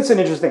I think it's an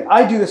interesting,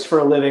 I do this for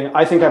a living.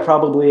 I think I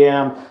probably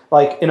am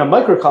like in a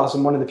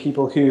microcosm, one of the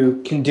people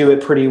who can do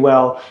it pretty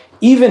well.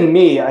 Even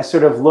me, I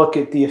sort of look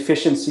at the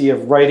efficiency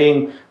of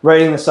writing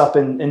this up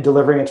and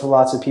delivering it to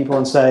lots of people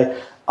and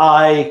say,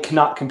 I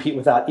cannot compete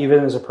with that,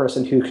 even as a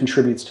person who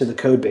contributes to the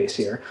code base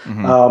here.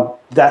 Mm-hmm.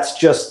 That's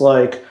just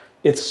like,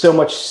 it's so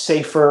much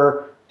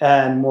safer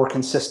and more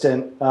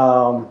consistent.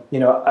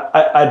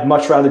 I'd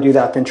much rather do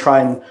that than try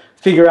and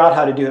figure out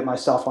how to do it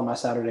myself on my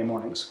Saturday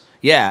mornings.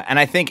 Yeah, and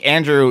I think,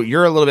 Andrew,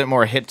 you're a little bit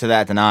more hip to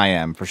that than I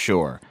am, for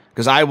sure.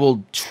 Because I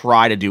will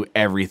try to do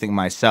everything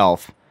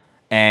myself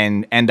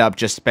and end up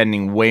just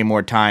spending way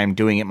more time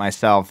doing it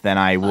myself than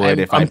I would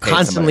if I paid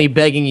constantly somebody.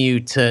 Begging you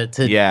to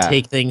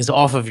take things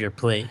off of your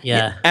plate.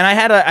 Yeah. And I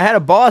had a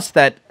boss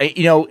that,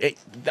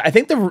 I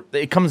think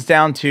it comes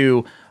down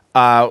to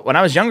when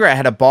I was younger, I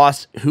had a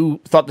boss who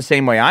thought the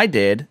same way I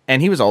did,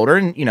 and he was older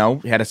and,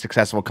 he had a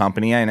successful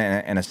company in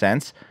a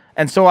sense.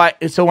 And so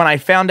when I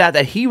found out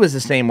that he was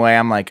the same way,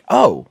 I'm like,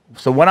 oh,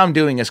 so what I'm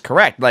doing is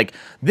correct. Like,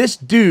 this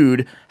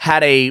dude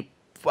had a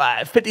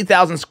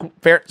 50,000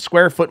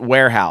 square foot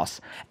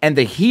warehouse, and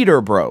the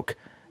heater broke.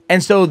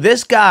 And so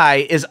this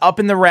guy is up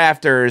in the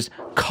rafters,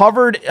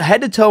 covered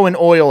head to toe in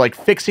oil, like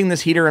fixing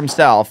this heater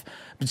himself.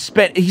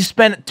 He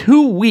spent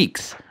 2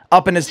 weeks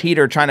up in his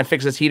heater trying to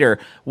fix his heater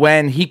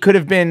when he could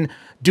have been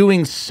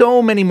doing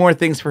so many more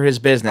things for his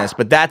business,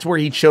 but that's where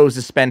he chose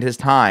to spend his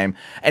time.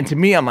 And to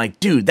me, I'm like,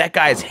 dude, that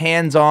guy is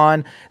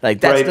hands-on.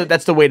 Like,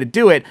 that's the way to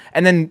do it.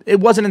 And then it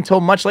wasn't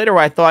until much later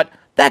where I thought,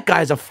 that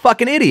guy's a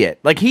fucking idiot.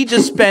 Like, he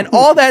just spent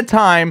all that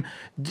time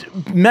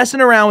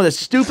messing around with a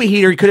stupid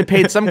heater. He could have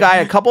paid some guy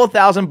a couple of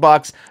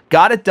 $1,000,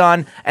 got it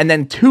done, and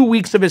then 2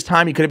 weeks of his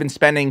time he could have been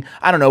spending,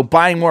 I don't know,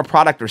 buying more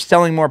product or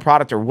selling more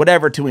product or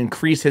whatever to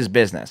increase his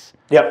business.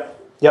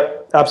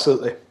 Yep,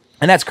 absolutely.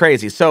 And that's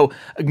crazy. So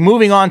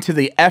moving on to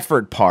the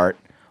effort part,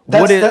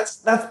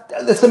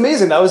 That's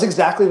amazing. That was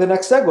exactly the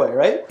next segue,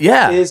 right?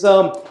 Yeah.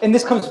 And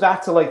this comes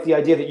back to like the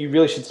idea that you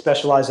really should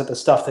specialize at the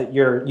stuff that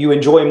you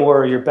enjoy more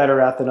or you're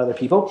better at than other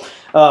people.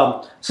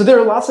 So there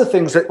are lots of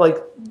things that, like,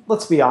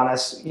 let's be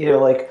honest,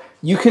 like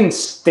you can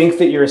think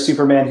that you're a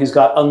Superman who's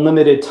got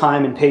unlimited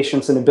time and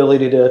patience and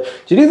ability to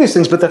do these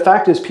things, but the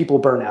fact is people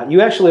burn out.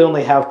 You actually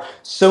only have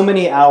so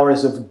many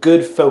hours of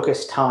good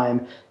focused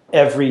time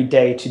every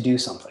day to do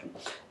something.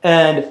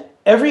 And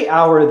every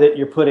hour that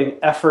you're putting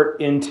effort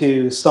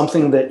into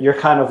something that you're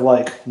kind of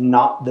like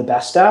not the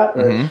best at,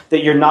 or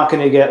that you're not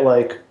going to get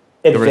like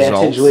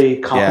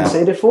advantagely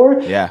compensated for,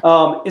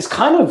 is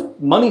kind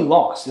of money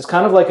lost. It's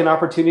kind of like an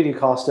opportunity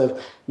cost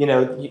of,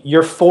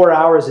 your 4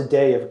 hours a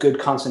day of good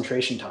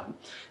concentration time.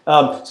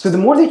 So the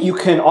more that you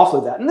can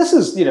offload that, and this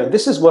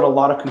is what a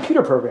lot of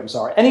computer programs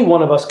are. Any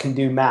one of us can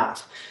do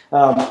math.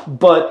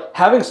 But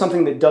having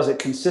something that does it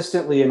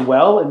consistently and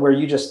well, and where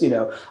you just,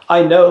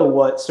 I know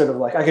what sort of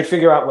like, I could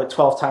figure out what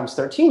 12 times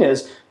 13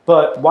 is,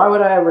 but why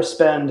would I ever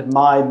spend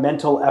my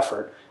mental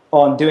effort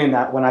on doing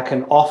that when I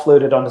can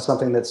offload it onto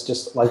something that's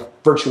just like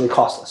virtually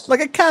costless?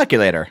 Like a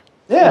calculator.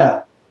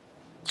 Yeah.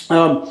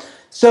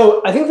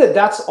 So I think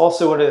that's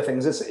also one of the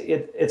things.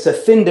 It's a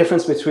thin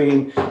difference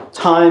between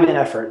time and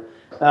effort.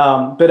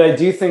 But I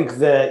do think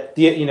that,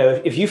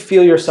 if you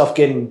feel yourself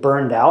getting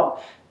burned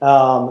out,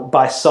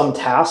 by some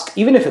task,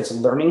 even if it's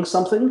learning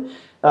something,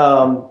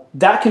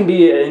 that can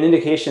be an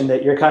indication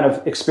that you're kind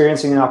of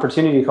experiencing an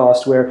opportunity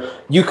cost where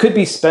you could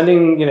be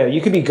spending,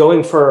 you could be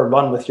going for a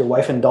run with your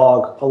wife and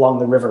dog along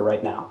the river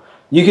right now.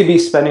 You could be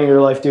spending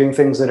your life doing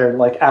things that are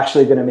like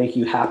actually going to make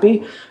you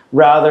happy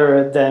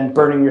rather than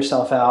burning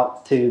yourself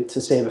out to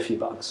save a few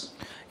bucks.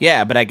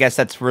 Yeah, but I guess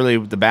that's really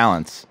the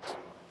balance.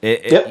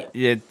 I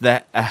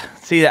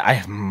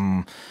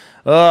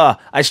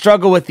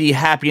struggle with the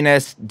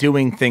happiness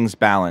doing things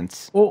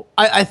balance. Well,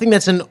 I think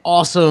that's an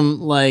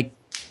awesome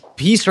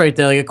piece right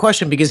there, like a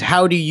question, because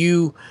how do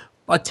you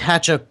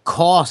attach a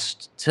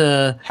cost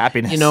to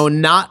happiness?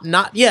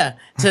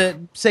 To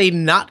say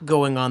not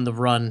going on the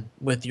run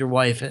with your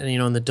wife and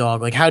and the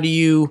dog. Like, how do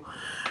you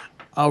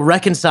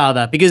reconcile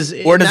that? Because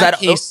in that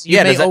case, you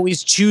may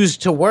always choose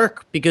to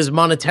work because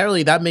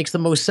monetarily that makes the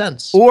most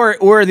sense.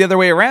 Or the other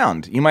way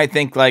around. You might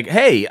think like,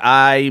 hey,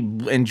 I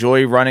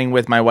enjoy running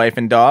with my wife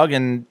and dog,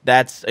 and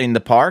that's in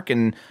the park,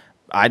 and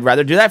I'd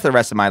rather do that for the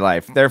rest of my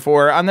life.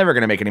 Therefore, I'm never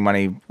going to make any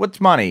money.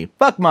 What's money?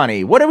 Fuck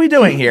money. What are we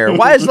doing here?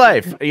 Why is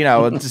life?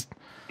 Just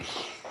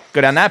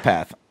go down that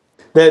path.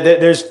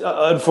 There's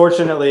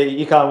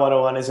unfortunately, Econ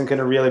 101 isn't going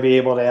to really be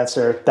able to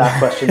answer that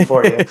question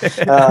for you.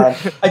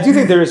 I do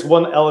think there is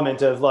one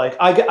element of like,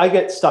 I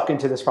get stuck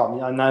into this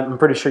problem, and I'm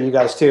pretty sure you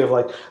guys too, of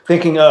like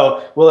thinking,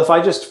 oh, well, if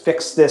I just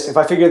fix this, if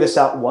I figure this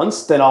out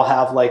once, then I'll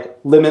have like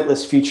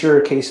limitless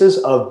future cases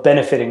of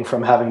benefiting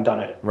from having done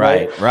it.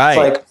 Right. It's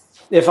like,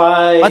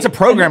 that's a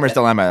programmer's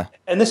dilemma.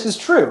 And this is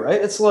true,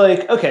 right? It's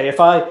like, okay,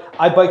 if I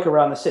bike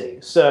around the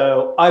city,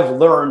 so I've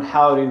learned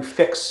how to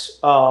fix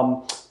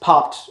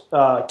popped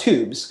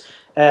tubes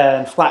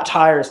and flat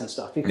tires and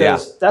stuff,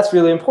 because that's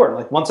really important.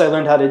 Like, once I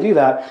learned how to do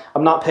that,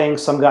 I'm not paying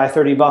some guy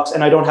 $30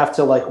 and I don't have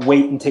to like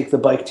wait and take the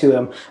bike to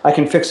him. I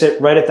can fix it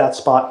right at that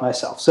spot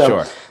myself.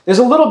 So there's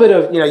a little bit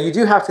of, you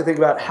do have to think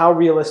about how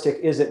realistic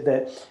is it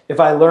that if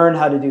I learn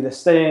how to do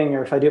this thing,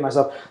 or if I do it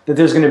myself, that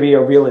there's going to be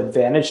a real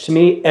advantage to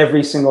me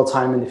every single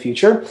time in the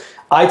future.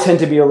 I tend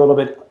to be a little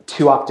bit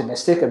too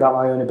optimistic about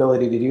my own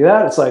ability to do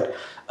that. It's like,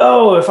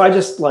 oh, if I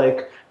just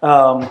like,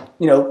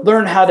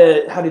 learn how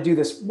to do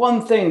this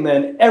one thing,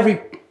 then every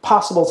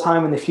possible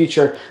time in the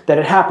future that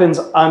it happens,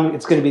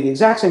 it's going to be the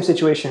exact same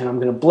situation, and I'm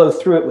going to blow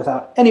through it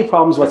without any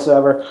problems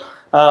whatsoever.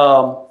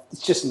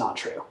 It's just not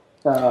true.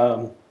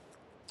 So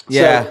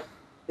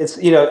it's,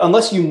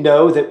 unless you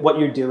know that what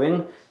you're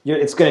doing,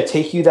 it's going to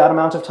take you that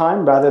amount of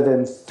time rather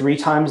than 3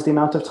 times the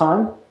amount of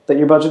time that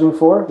you're budgeting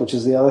for, which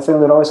is the other thing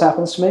that always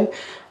happens to me,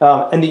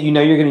 and that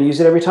you're going to use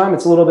it every time.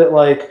 It's a little bit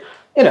like,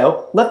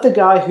 let the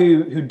guy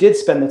who did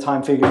spend the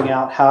time figuring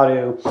out how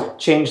to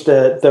change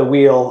the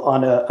wheel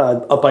on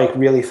a bike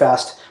really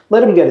fast,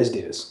 let him get his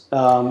dues.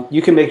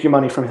 You can make your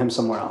money from him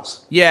somewhere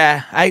else.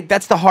 Yeah,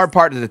 that's the hard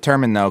part to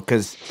determine, though,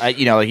 because like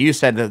you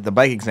said, the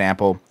bike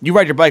example, you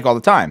ride your bike all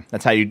the time.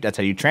 That's how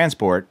you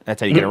transport.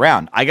 That's how you get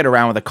around. I get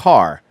around with a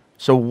car.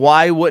 So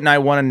why wouldn't I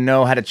want to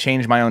know how to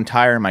change my own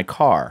tire in my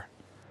car?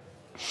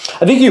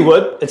 I think you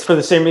would. It's for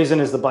the same reason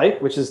as the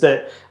bike, which is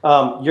that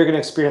you're going to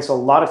experience a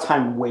lot of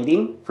time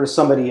waiting for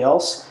somebody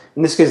else.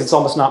 In this case, it's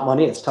almost not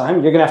money, it's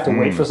time. You're going to have to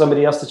wait for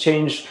somebody else to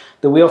change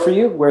the wheel for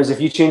you. Whereas if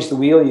you change the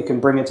wheel, you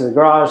can bring it to the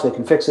garage, they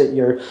can fix it.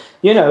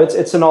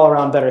 It's an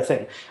all-around better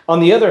thing.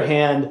 On the other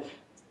hand,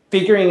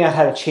 figuring out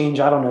how to change,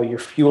 your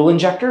fuel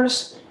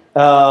injectors.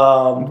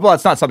 Well,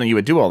 it's not something you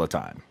would do all the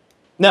time.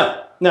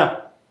 No.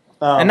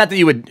 And not that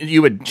you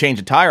would change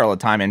a tire all the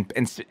time.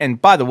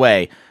 And by the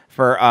way,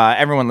 for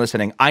everyone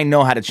listening, I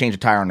know how to change a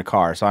tire on the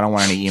car, so I don't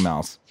want any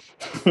emails.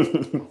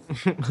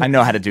 I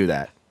know how to do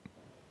that.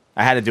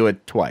 I had to do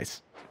it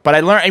twice. But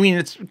I learned,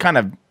 it's kind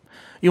of,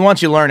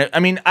 once you learn it,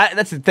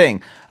 that's the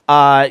thing.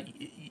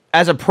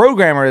 As a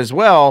programmer as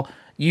well,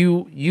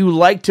 you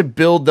like to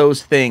build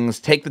those things,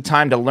 take the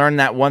time to learn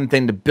that one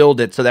thing to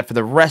build it so that for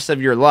the rest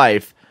of your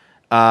life,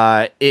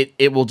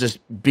 it will just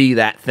be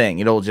that thing.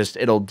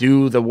 It'll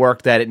do the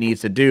work that it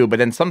needs to do. But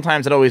then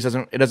sometimes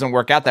it doesn't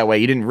work out that way.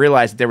 You didn't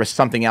realize that there was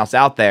something else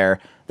out there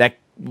that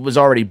was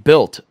already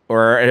built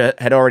or it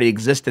had already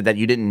existed that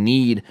you didn't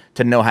need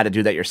to know how to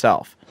do that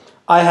yourself.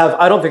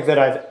 I don't think that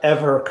I've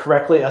ever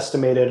correctly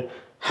estimated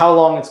how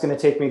long it's going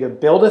to take me to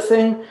build a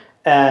thing,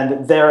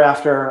 and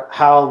thereafter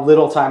how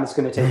little time it's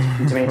going to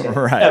take to maintain it.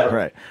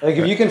 Right. Like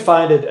if you can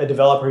find a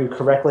developer who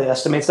correctly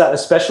estimates that,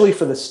 especially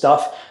for the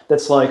stuff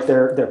that's like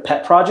their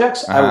pet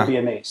projects, I would be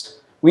amazed.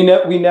 We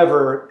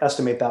never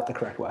estimate that the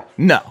correct way.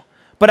 No,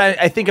 but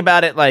I think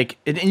about it like,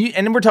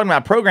 and we're talking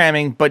about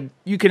programming, but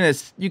you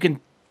can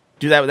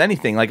do that with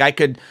anything. Like I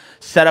could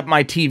set up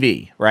my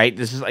TV, right?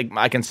 This is like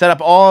I can set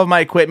up all of my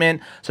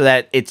equipment so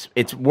that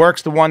it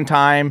works the one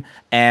time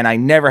and I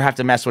never have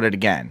to mess with it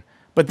again.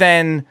 But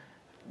then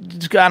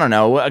I don't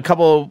know, a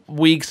couple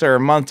weeks or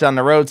months down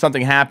the road,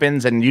 something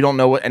happens and you don't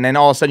know what, and then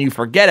all of a sudden you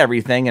forget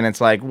everything and it's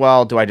like,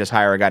 well, do I just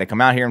hire a guy to come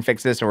out here and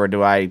fix this, or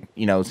do I,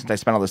 since I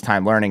spent all this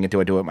time learning it,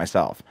 do I do it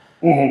myself?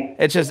 Mm-hmm.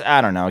 It's just,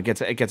 I don't know, it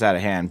gets out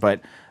of hand.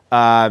 But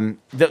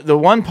the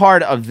one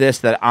part of this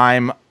that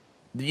I'm,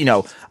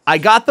 I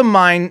got the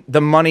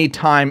money,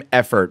 time,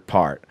 effort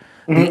part.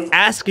 Mm-hmm. The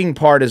asking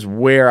part is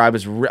where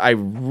I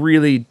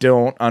really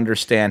don't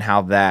understand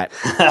how that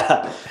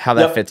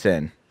fits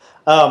in.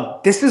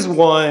 This is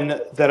one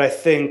that I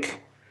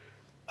think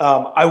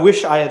I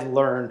wish I had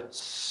learned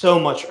so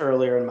much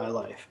earlier in my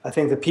life. I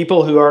think the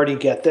people who already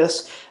get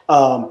this,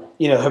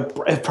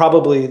 have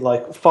probably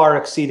like far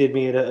exceeded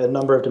me at a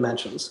number of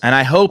dimensions. And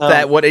I hope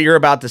that what you're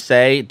about to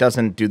say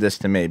doesn't do this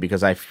to me,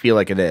 because I feel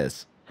like it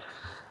is.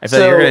 I feel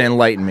like you're going to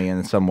enlighten me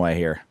in some way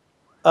here.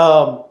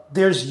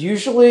 There's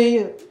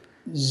usually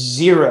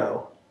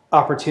zero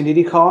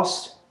opportunity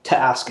cost to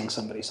asking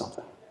somebody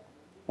something.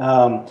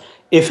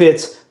 If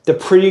it's the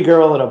pretty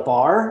girl at a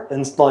bar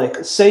and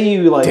like, say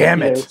you like,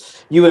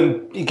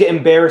 you get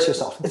embarrass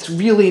yourself, it's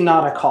really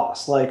not a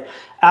cost. Like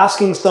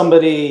asking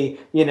somebody,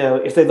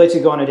 if they'd like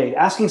to go on a date,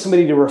 asking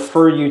somebody to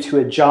refer you to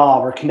a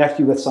job or connect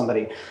you with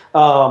somebody,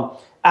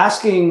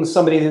 asking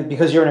somebody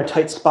because you're in a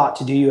tight spot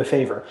to do you a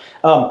favor.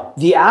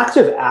 The act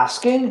of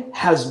asking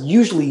has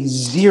usually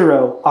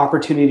zero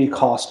opportunity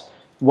cost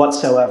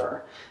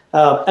whatsoever.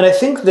 And I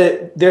think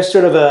that there's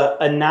sort of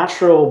a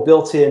natural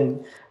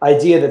built-in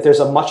idea that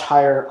there's a much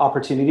higher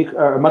opportunity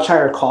or a much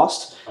higher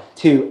cost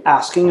to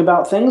asking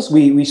about things.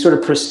 We sort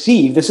of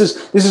perceive, this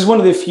is one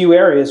of the few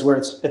areas where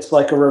it's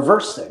like a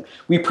reverse thing.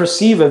 We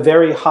perceive a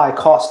very high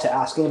cost to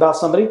asking about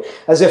somebody,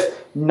 as if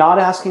not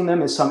asking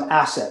them is some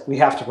asset we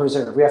have to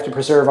preserve. We have to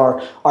preserve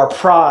our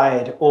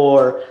pride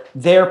or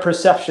their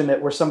perception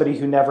that we're somebody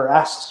who never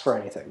asks for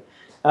anything.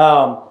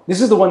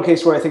 This is the one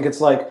case where I think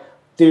it's like,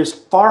 there's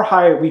far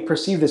higher, we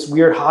perceive this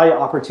weird high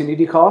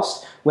opportunity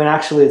cost when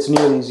actually it's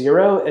nearly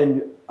zero.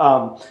 And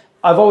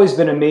I've always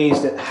been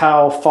amazed at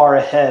how far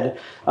ahead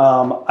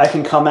I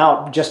can come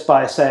out just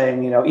by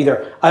saying,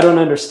 either I don't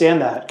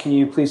understand that, can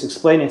you please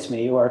explain it to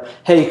me? Or,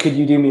 hey, could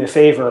you do me a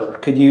favor? Or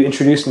could you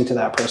introduce me to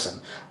that person?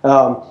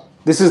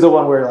 This is the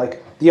one where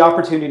like the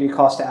opportunity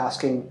cost to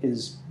asking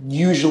is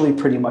usually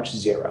pretty much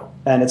zero.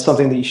 And it's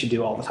something that you should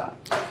do all the time.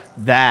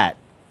 That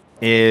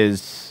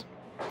is...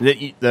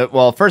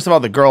 well, first of all,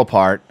 the girl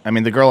part,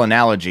 the girl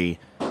analogy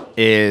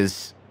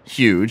is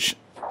huge,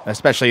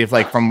 especially if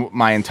like from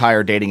my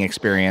entire dating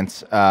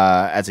experience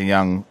as a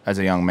young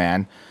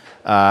man.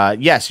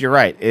 Yes, you're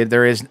right.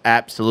 There is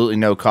absolutely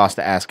no cost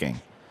to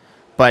asking.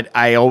 But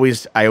I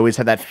always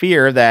had that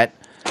fear that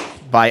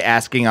by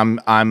asking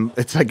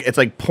it's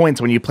like points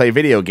when you play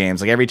video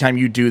games. Like every time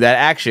you do that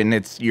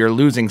action, you're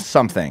losing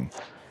something.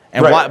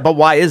 And right.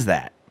 Why is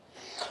that?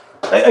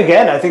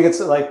 Again, I think it's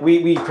like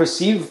we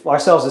perceive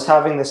ourselves as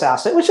having this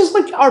asset, which is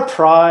like our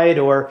pride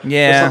or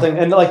something.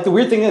 And like the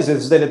weird thing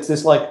is that it's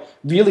this like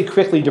really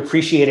quickly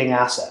depreciating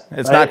asset.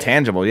 It's right? Not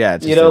tangible. Yeah.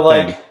 It's just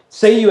like thing.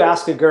 Say you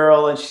ask a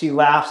girl and she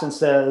laughs and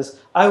says,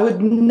 "I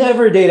would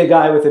never date a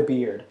guy with a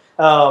beard."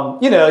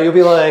 You'll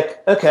be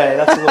like, okay,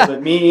 that's a little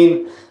bit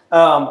mean.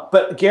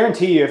 But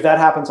guarantee you, if that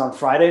happens on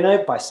Friday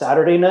night, by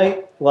Saturday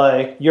night,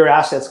 like your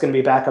asset's going to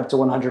be back up to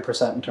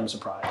 100% in terms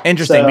of pride.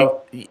 Interesting.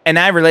 So, and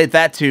I relate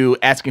that to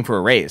asking for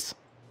a raise.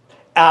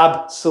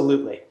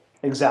 Absolutely.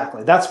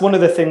 Exactly. That's one of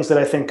the things that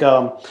I think,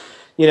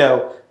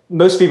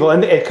 most people,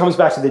 and it comes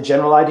back to the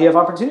general idea of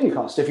opportunity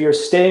cost. If you're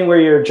staying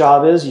where your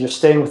job is, you're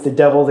staying with the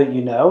devil that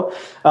you know.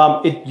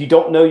 You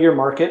don't know your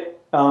market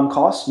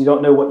costs. You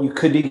don't know what you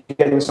could be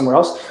getting somewhere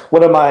else.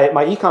 One of my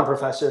econ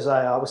professors,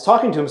 I was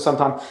talking to him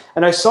sometime,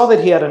 and I saw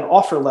that he had an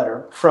offer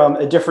letter from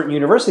a different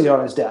university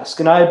on his desk,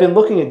 and I had been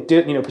looking at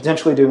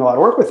potentially doing a lot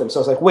of work with him. So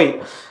I was like,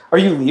 "Wait, are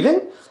you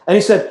leaving?" And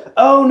he said,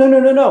 "Oh,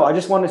 no. I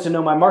just wanted to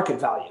know my market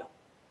value."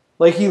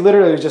 Like he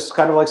literally was just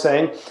kind of like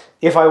saying,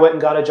 if I went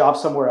and got a job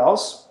somewhere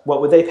else,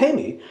 what would they pay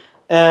me?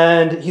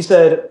 And he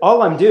said,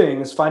 all I'm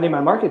doing is finding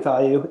my market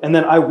value, and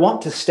then I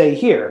want to stay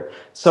here.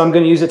 So I'm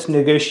going to use it to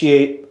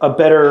negotiate a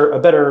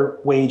better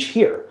wage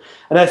here.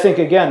 And I think,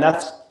 again,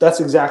 that's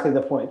exactly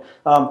the point.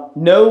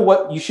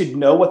 You should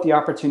know what the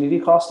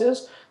opportunity cost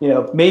is.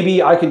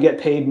 Maybe I could get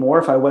paid more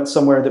if I went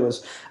somewhere that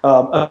was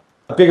a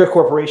bigger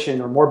corporation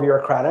or more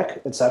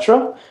bureaucratic,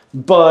 etc.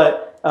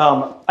 But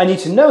I need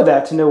to know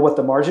that to know what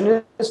the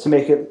margin is to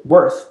make it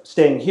worth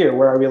staying here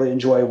where I really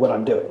enjoy what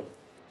I'm doing.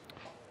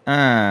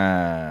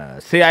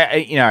 See,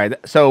 I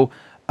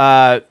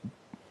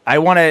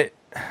want to.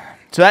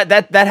 So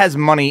that has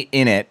money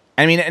in it.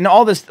 I mean, and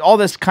all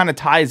this kind of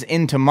ties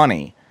into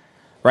money,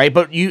 right?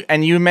 But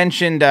you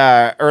mentioned,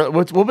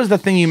 what was the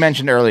thing you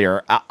mentioned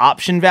earlier?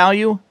 Option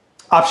value.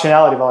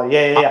 Optionality value.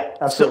 Yeah,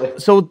 absolutely.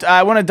 So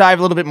I want to dive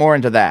a little bit more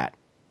into that.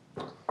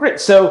 Great.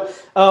 So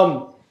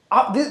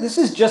this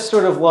is just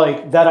sort of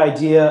like that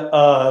idea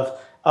of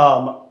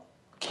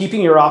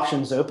keeping your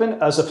options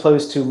open as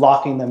opposed to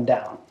locking them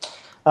down.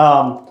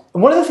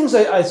 And one of the things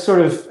I sort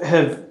of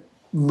have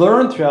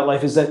learned throughout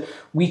life is that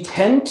we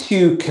tend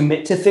to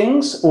commit to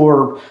things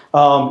or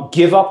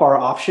give up our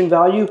option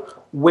value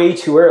way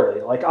too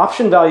early. Like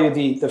option value,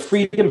 the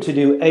freedom to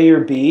do A or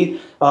B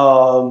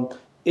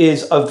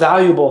is a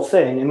valuable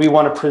thing, and we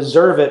want to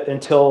preserve it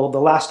until the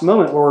last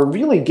moment where we're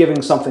really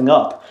giving something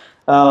up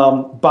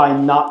by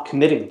not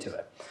committing to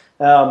it.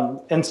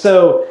 And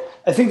so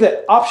I think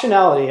that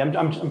optionality,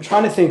 I'm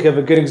trying to think of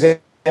a good example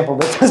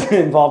that doesn't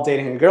involve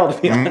dating a girl, to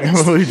be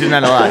honest. We do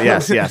that a lot,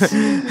 yes.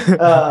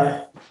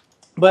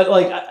 But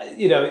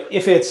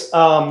if it's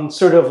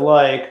sort of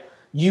like,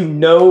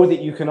 that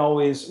you can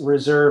always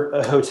reserve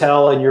a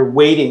hotel and you're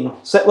waiting.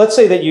 So let's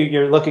say that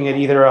you're looking at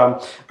either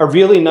a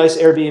really nice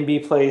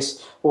Airbnb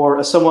place or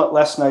a somewhat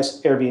less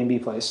nice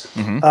Airbnb place.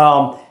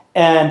 Mm-hmm.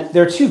 And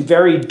there are two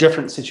very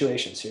different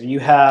situations here. You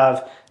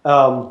have,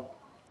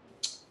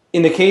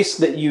 in the case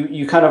that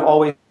you kind of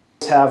always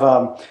have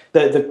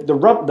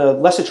the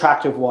less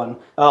attractive one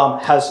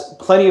has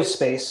plenty of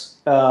space.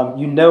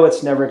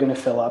 It's never going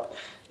to fill up.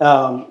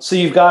 So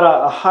you've got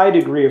a high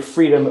degree of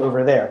freedom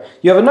over there.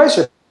 You have a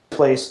nicer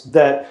place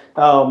that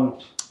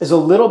is a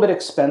little bit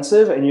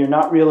expensive and you're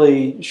not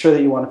really sure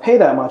that you want to pay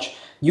that much.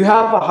 You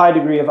have a high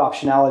degree of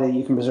optionality that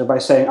you can preserve by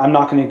saying, I'm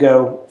not going to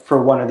go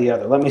for one or the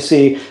other. Let me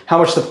see how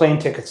much the plane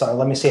tickets are.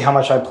 Let me see how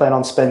much I plan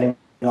on spending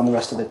on the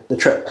rest of the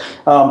trip.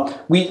 My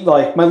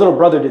little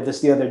brother did this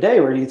the other day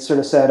where he sort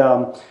of said,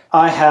 I'm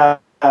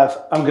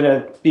going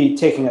to be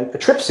taking a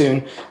trip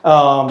soon.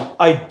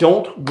 I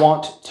don't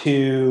want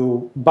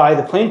to buy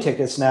the plane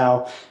tickets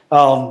now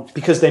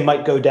because they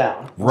might go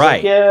down. Right.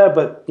 Like, yeah,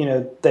 but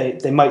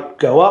they might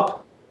go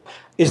up.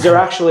 Is there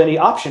actually any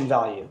option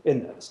value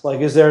in this?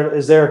 Like, is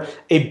there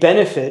a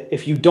benefit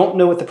if you don't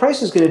know what the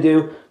price is going to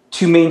do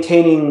to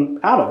maintaining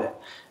out of it?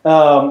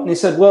 And he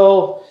said,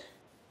 well,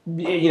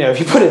 if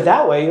you put it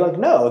that way, you're like,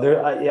 no.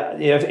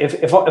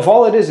 If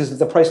all it is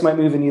that the price might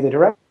move in either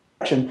direction,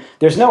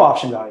 there's no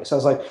option value. So I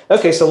was like,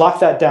 okay, so lock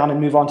that down and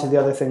move on to the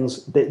other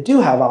things that do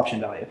have option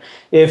value.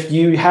 If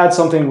you had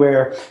something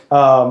where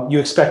you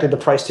expected the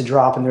price to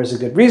drop and there's a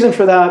good reason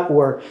for that,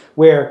 or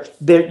where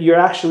you're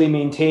actually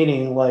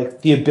maintaining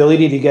like the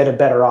ability to get a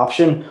better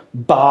option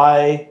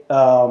by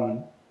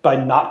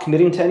not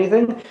committing to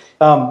anything.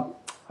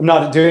 I'm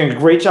not doing a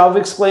great job of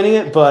explaining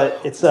it, but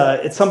it's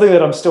something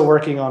that I'm still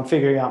working on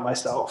figuring out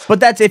myself. But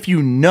that's if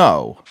you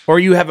know, or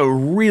you have a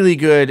really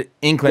good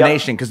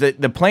inclination, because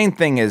the plane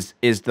thing is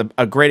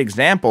a great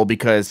example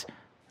because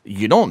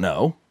you don't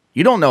know.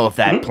 You don't know if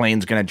that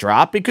plane's going to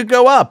drop. It could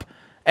go up.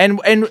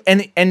 And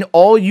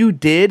all you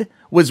did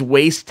was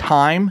waste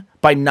time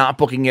by not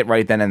booking it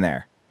right then and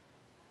there.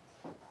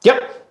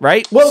 Yep.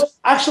 Right? Well,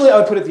 actually, I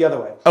would put it the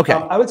other way. Okay.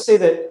 I would say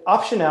that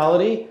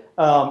optionality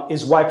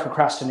is why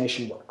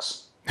procrastination works.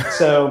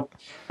 So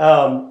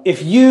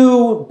if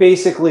you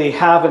basically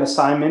have an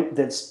assignment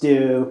that's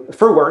due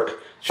for work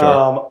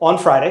on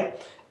Friday,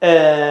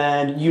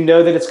 and you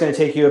know that it's going to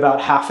take you about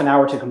half an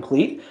hour to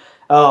complete,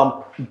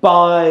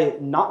 by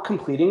not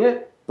completing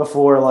it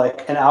before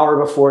like an hour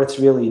before it's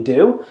really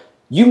due,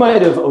 you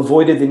might have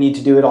avoided the need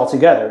to do it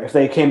altogether. If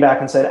they came back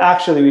and said,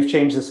 actually, we've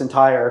changed this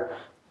entire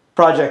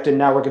project and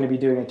now we're going to be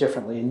doing it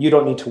differently and you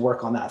don't need to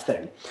work on that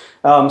thing.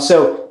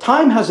 So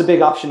time has a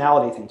big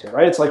optionality thing to it,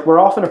 right? It's like we're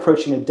often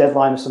approaching a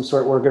deadline of some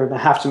sort where we're going to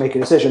have to make a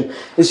decision.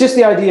 It's just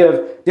the idea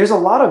of there's a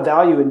lot of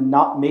value in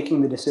not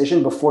making the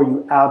decision before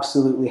you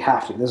absolutely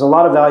have to. There's a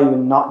lot of value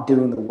in not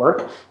doing the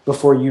work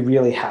before you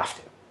really have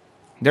to.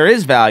 There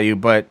is value,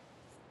 but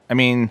I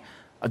mean,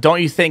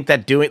 don't you think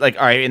that all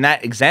right, in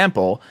that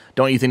example,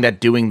 don't you think that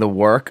doing the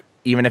work,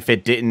 even if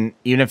it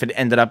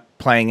ended up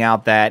playing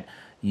out that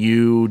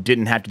you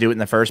didn't have to do it in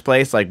the first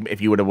place, like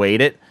if you would have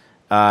waited,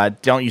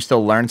 don't you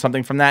still learn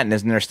something from that? And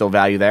isn't there still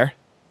value there?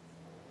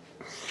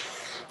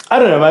 I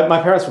don't know.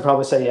 My parents would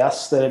probably say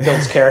yes, that it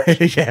builds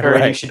character. Yeah,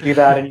 right. You should do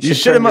that, and you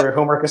should turn your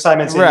homework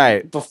assignments in,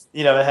 ahead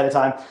of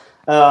time.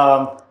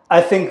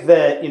 I think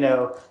that,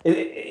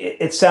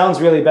 it sounds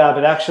really bad,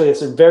 but actually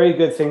it's a very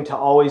good thing to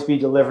always be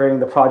delivering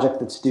the project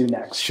that's due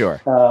next.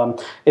 Sure.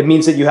 It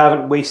means that you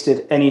haven't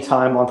wasted any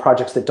time on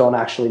projects that don't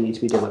actually need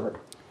to be delivered.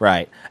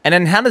 Right. And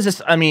then how does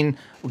this, I mean,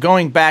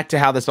 going back to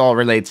how this all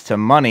relates to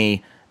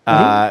money,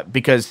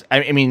 because,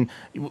 I mean,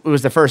 it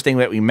was the first thing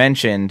that we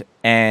mentioned,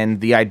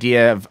 and the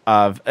idea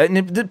of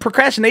the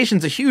procrastination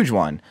is a huge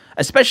one,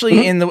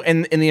 especially in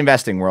the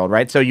investing world,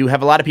 right? So you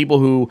have a lot of people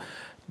who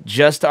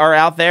just are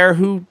out there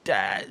who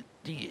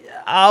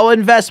I'll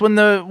invest when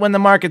the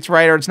market's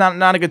right, or it's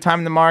not a good time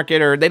in the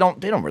market, or they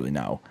don't really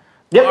know.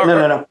 Yep,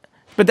 no.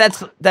 But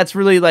that's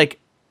really like,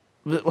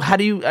 how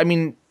do you? I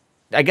mean,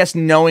 I guess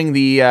knowing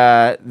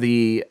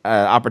the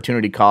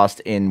opportunity cost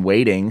in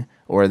waiting,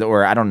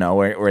 or I don't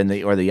know, or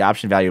the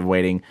option value of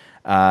waiting,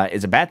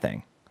 is a bad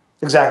thing.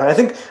 Exactly.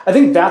 I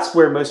think that's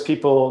where most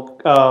people,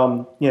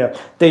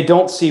 they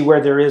don't see where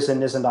there is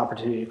and isn't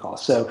opportunity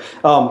cost. So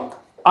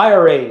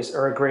IRAs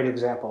are a great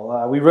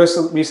example. We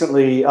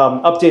recently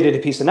updated a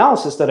piece of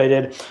analysis that I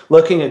did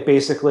looking at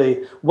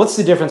basically what's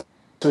the difference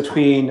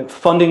between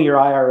funding your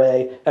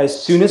IRA as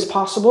soon as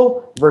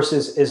possible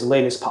versus as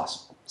late as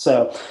possible.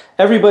 So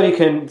everybody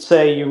can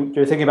say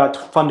you're thinking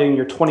about funding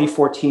your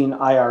 2014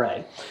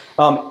 IRA.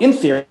 In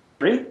theory,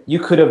 you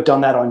could have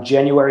done that on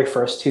January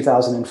 1st,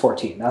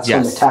 2014. That's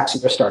when the tax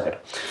year started.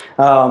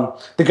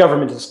 The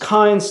government is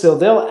kind, so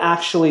they'll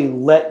actually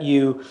let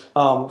you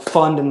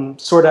fund and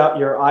sort out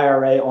your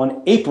IRA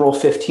on April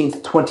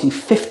 15th,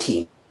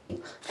 2015,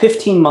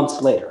 15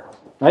 months later,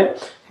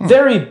 right?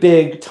 Very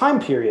big time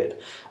period.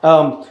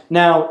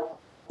 Now,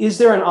 is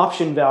there an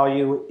option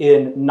value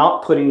in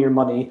not putting your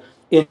money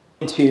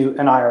into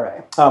an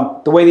IRA?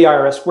 The way the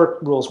IRS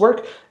rules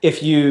work,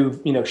 if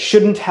you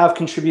shouldn't have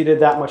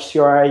contributed that much to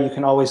your IRA, you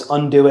can always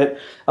undo it.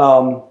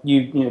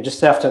 You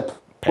just have to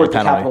port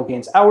the capital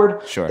gains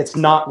outward. Sure. It's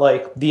not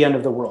like the end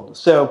of the world.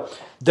 So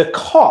the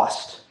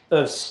cost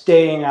of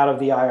staying out of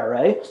the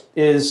IRA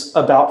is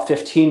about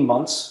 15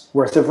 months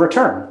worth of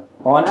return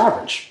on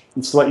average.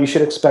 It's what you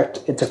should expect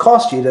it to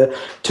cost you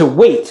to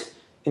wait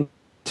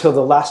until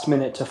the last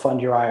minute to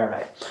fund your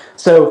IRA.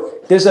 So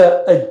there's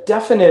a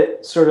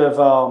definite sort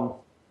of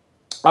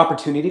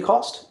opportunity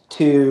cost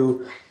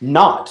to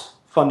not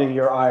funding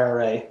your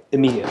IRA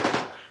immediately.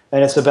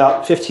 And it's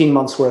about 15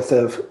 months worth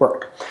of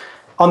work.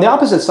 On the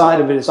opposite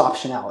side of it is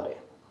optionality.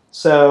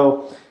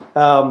 So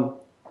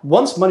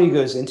once money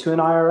goes into an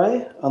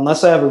IRA,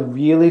 unless I have a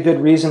really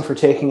good reason for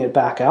taking it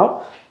back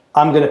out,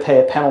 I'm going to pay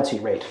a penalty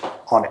rate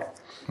on it.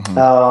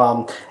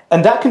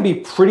 And that can be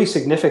pretty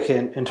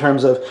significant in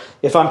terms of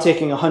if I'm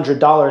taking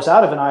 $100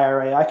 out of an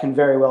IRA, I can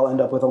very well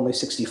end up with only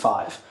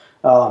 65,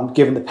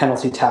 given the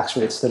penalty tax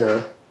rates that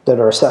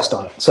are assessed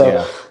on it.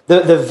 So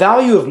the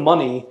value of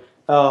money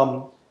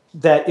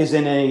that is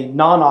in a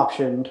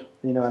non-optioned,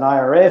 an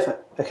IRA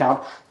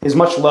account is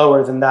much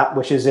lower than that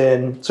which is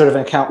in sort of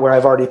an account where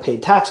I've already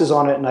paid taxes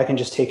on it and I can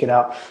just take it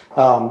out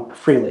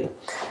freely.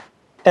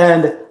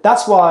 And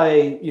that's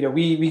why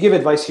we give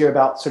advice here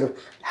about sort of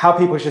how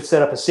people should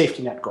set up a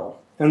safety net goal.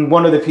 And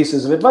one of the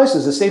pieces of advice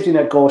is a safety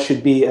net goal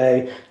should be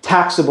a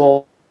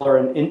taxable or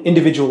an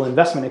individual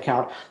investment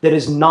account that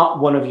is not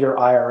one of your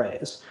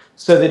IRAs.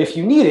 So that if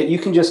you need it, you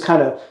can just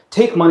kind of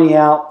take money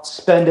out,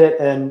 spend it,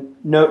 and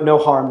no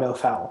harm, no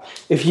foul.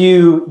 If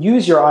you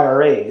use your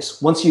IRAs,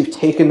 once you've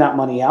taken that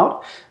money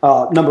out,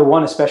 number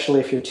one, especially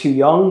if you're too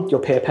young,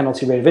 you'll pay a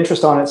penalty rate of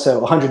interest on it. So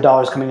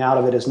 $100 coming out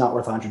of it is not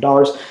worth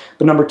 $100.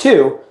 But number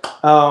two,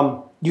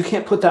 you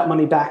can't put that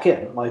money back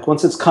in. Like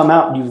once it's come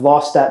out, you've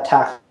lost that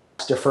tax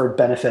deferred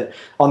benefit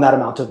on that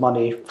amount of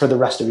money for the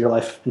rest of your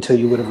life until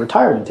you would have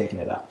retired and taken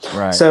it out.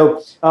 Right.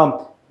 So,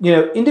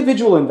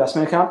 individual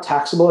investment account,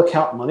 taxable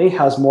account money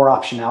has more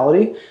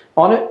optionality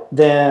on it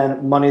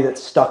than money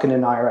that's stuck in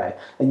an IRA.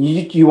 And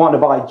you want to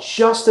buy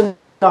just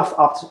enough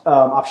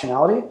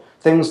optionality,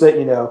 things that,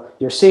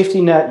 your safety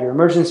net, your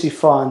emergency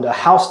fund, a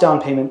house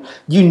down payment,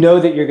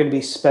 that you're going to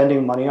be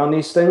spending money on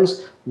these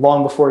things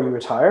long before you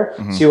retire.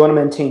 So you want to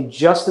maintain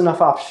just enough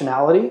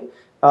optionality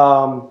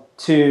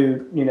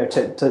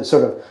to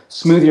sort of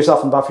smooth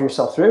yourself and buffer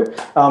yourself through,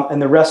 and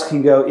the rest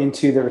can go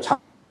into the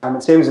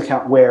retirement savings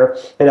account where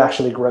it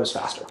actually grows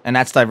faster. And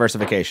that's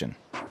diversification.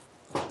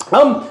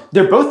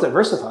 They're both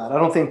diversified. I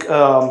don't think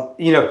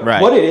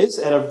Right. What it is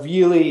at a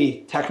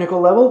really technical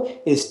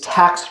level is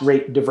tax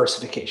rate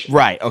diversification.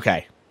 Right.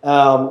 Okay.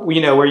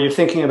 Where you're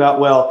thinking about,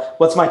 well,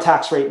 what's my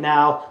tax rate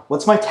now?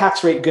 What's my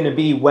tax rate going to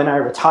be when I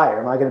retire?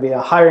 Am I going to be in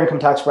a higher income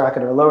tax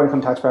bracket or a lower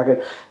income tax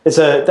bracket? That's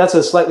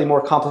a slightly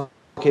more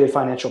complicated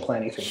financial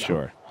planning thing.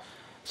 Sure.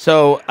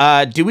 So,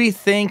 do we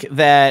think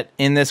that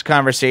in this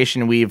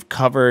conversation we've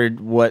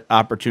covered what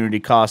opportunity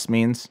cost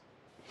means?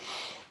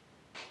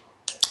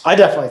 I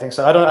definitely think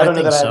so. I don't know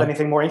that I so. have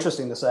anything more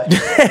interesting to say.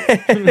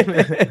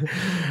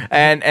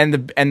 and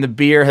the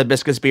beer,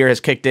 hibiscus beer, has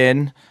kicked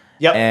in.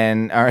 Yep.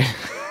 And all right.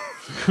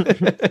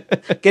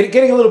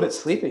 Getting a little bit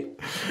sleepy.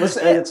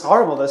 Listen, it's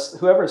horrible.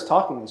 Whoever is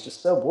talking is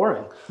just so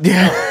boring.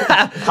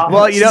 Yeah.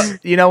 Well,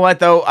 you know what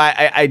though,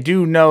 I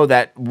do know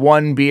that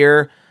one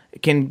beer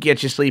can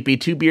get you sleepy.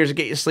 2 beers will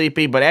get you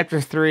sleepy, but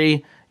after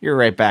 3, you're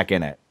right back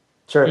in it.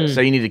 Sure.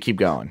 So you need to keep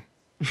going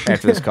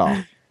after this call.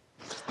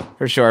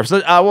 For sure.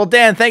 So, well,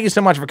 Dan, thank you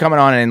so much for coming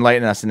on and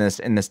enlightening us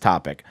in this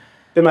topic.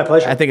 Been my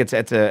pleasure. I think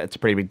it's a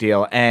pretty big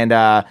deal, and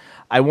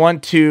I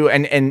want to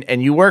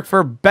and you work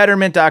for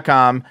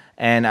Betterment.com,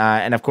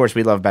 and of course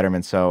we love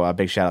Betterment. So a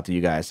big shout out to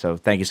you guys. So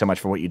thank you so much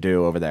for what you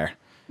do over there.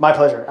 My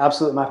pleasure.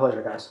 Absolutely my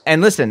pleasure, guys.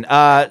 And listen,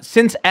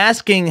 since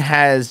asking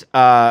has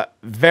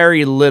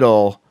very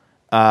little.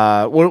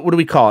 What do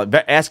we call it?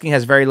 Asking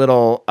has very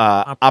little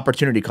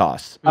opportunity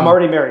costs. I'm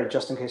already married,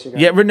 just in case you're.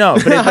 Yeah, no,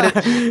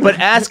 but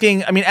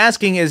asking. I mean,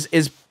 asking is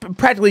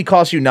practically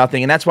costs you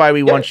nothing, and that's why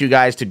we want you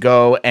guys to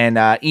go and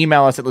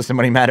email us at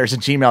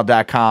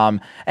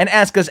listenmoneymatters@gmail.com and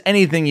ask us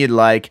anything you'd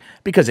like,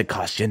 because it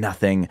costs you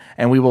nothing,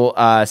 and we will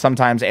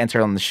sometimes answer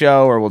it on the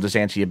show, or we'll just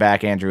answer you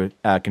back. Andrew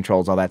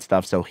controls all that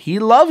stuff, so he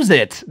loves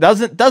it,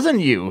 doesn't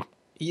you?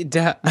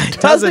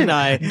 Doesn't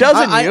I?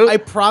 Doesn't you? I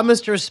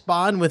promised to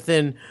respond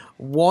within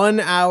 1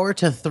 hour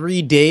to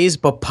 3 days,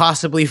 but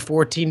possibly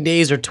 14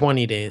 days or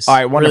 20 days. All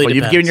right, wonderful. Really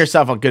You've given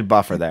yourself a good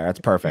buffer there. That's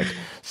perfect.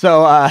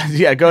 So,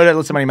 yeah, go to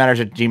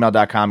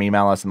listenmoneymatters@gmail.com,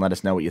 email us, and let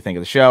us know what you think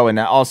of the show. And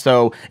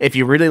also, if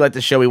you really like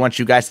the show, we want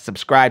you guys to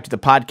subscribe to the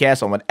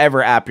podcast on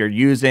whatever app you're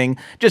using.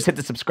 Just hit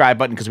the subscribe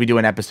button, because we do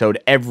an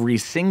episode every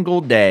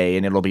single day,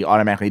 and it'll be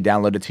automatically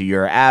downloaded to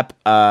your app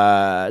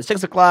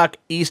 6 o'clock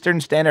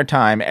Eastern Standard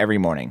Time every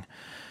morning.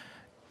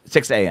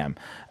 6 a.m.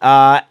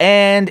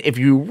 And if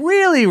you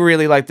really,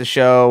 really like the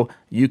show,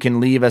 you can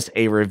leave us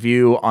a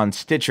review on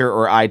Stitcher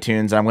or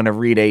iTunes. I'm going to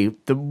read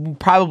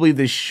probably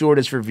the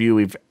shortest review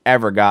we've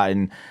ever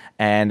gotten.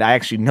 And I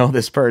actually know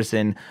this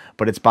person,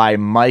 but it's by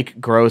Mike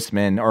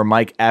Grossman, or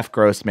Mike F.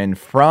 Grossman,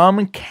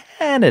 from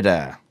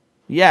Canada.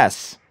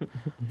 Yes,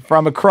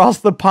 from across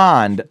the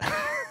pond.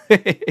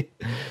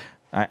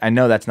 I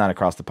know that's not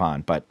across the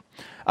pond, but...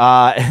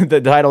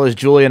 the title is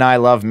Julie and I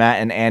Love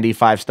Matt and Andy,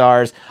 5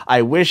 stars.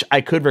 I wish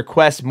I could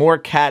request more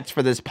cats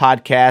for this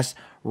podcast.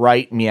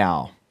 Right,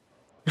 meow.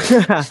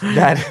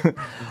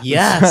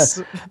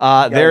 Yes.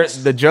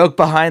 The joke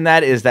behind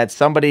that is that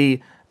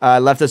somebody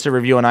left us a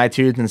review on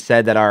iTunes and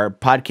said that our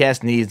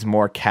podcast needs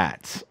more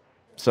cats.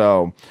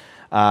 So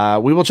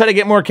we will try to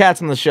get more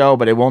cats on the show,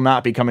 but it will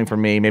not be coming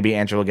from me. Maybe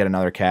Andrew will get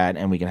another cat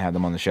and we can have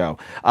them on the show.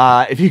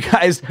 If you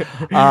guys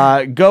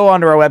go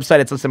onto our website,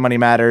 it's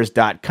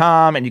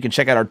listenmoneymatters.com, and you can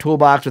check out our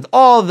toolbox with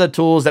all of the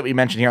tools that we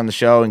mentioned here on the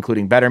show,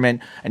 including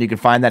Betterment. And you can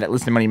find that at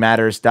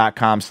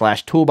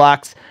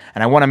listenmoneymatters.com/toolbox.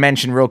 And I want to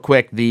mention real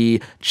quick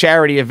the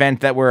charity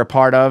event that we're a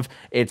part of.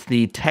 It's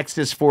the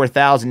Texas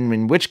 4000,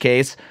 in which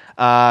case...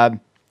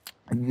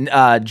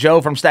 Joe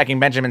from Stacking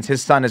Benjamins,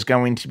 his son, is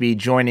going to be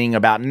joining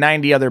about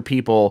 90 other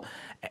people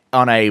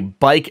on a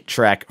bike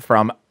trek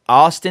from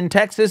Austin,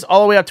 Texas,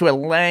 all the way up to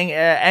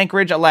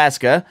Anchorage,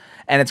 Alaska.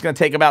 And it's going to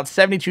take about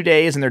 72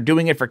 days, and they're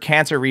doing it for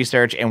cancer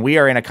research. And we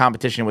are in a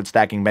competition with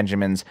Stacking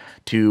Benjamins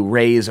to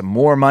raise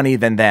more money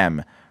than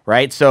them.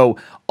 Right? So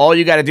all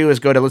you got to do is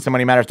go to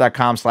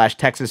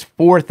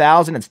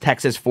listenmoneymatters.com/Texas4000. It's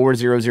Texas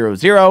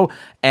 4000.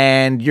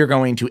 And you're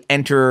going to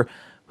enter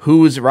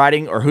who's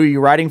riding or who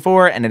you're riding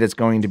for, and it is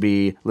going to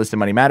be Listen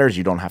Money Matters.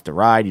 You don't have to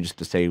ride. You just have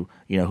to say, who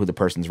the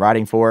person's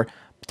riding for.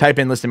 Type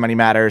in Listen Money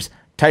Matters,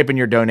 type in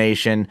your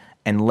donation,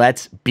 and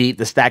let's beat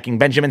the Stacking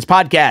Benjamins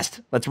podcast.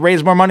 Let's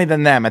raise more money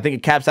than them. I think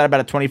it caps out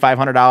about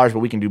 $2,500, but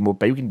we can do more.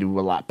 But we can do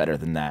a lot better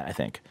than that, I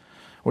think.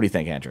 What do you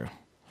think, Andrew?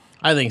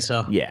 I think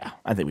so. Yeah,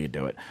 I think we could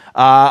do it.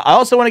 I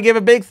also want to give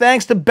a big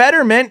thanks to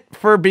Betterment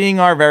for being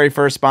our very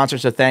first sponsor,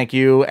 so thank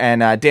you.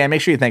 And Dan,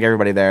 make sure you thank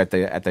everybody there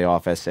at the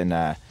office, and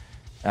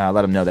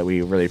let them know that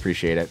we really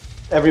appreciate it.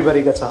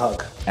 Everybody gets a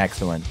hug.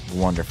 Excellent.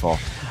 Wonderful.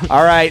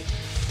 All right.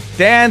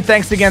 Dan,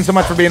 thanks again so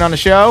much for being on the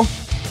show.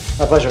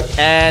 My pleasure.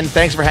 And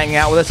thanks for hanging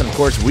out with us. And, of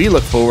course, we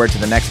look forward to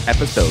the next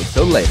episode.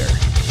 So later.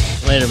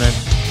 Later, man.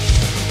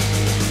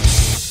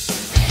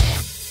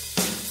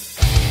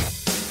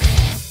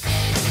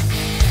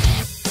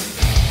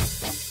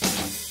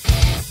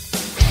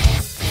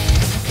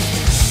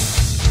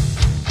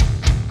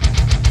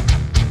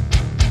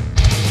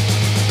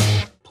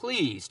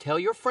 Please tell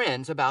your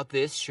friends about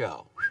this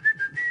show.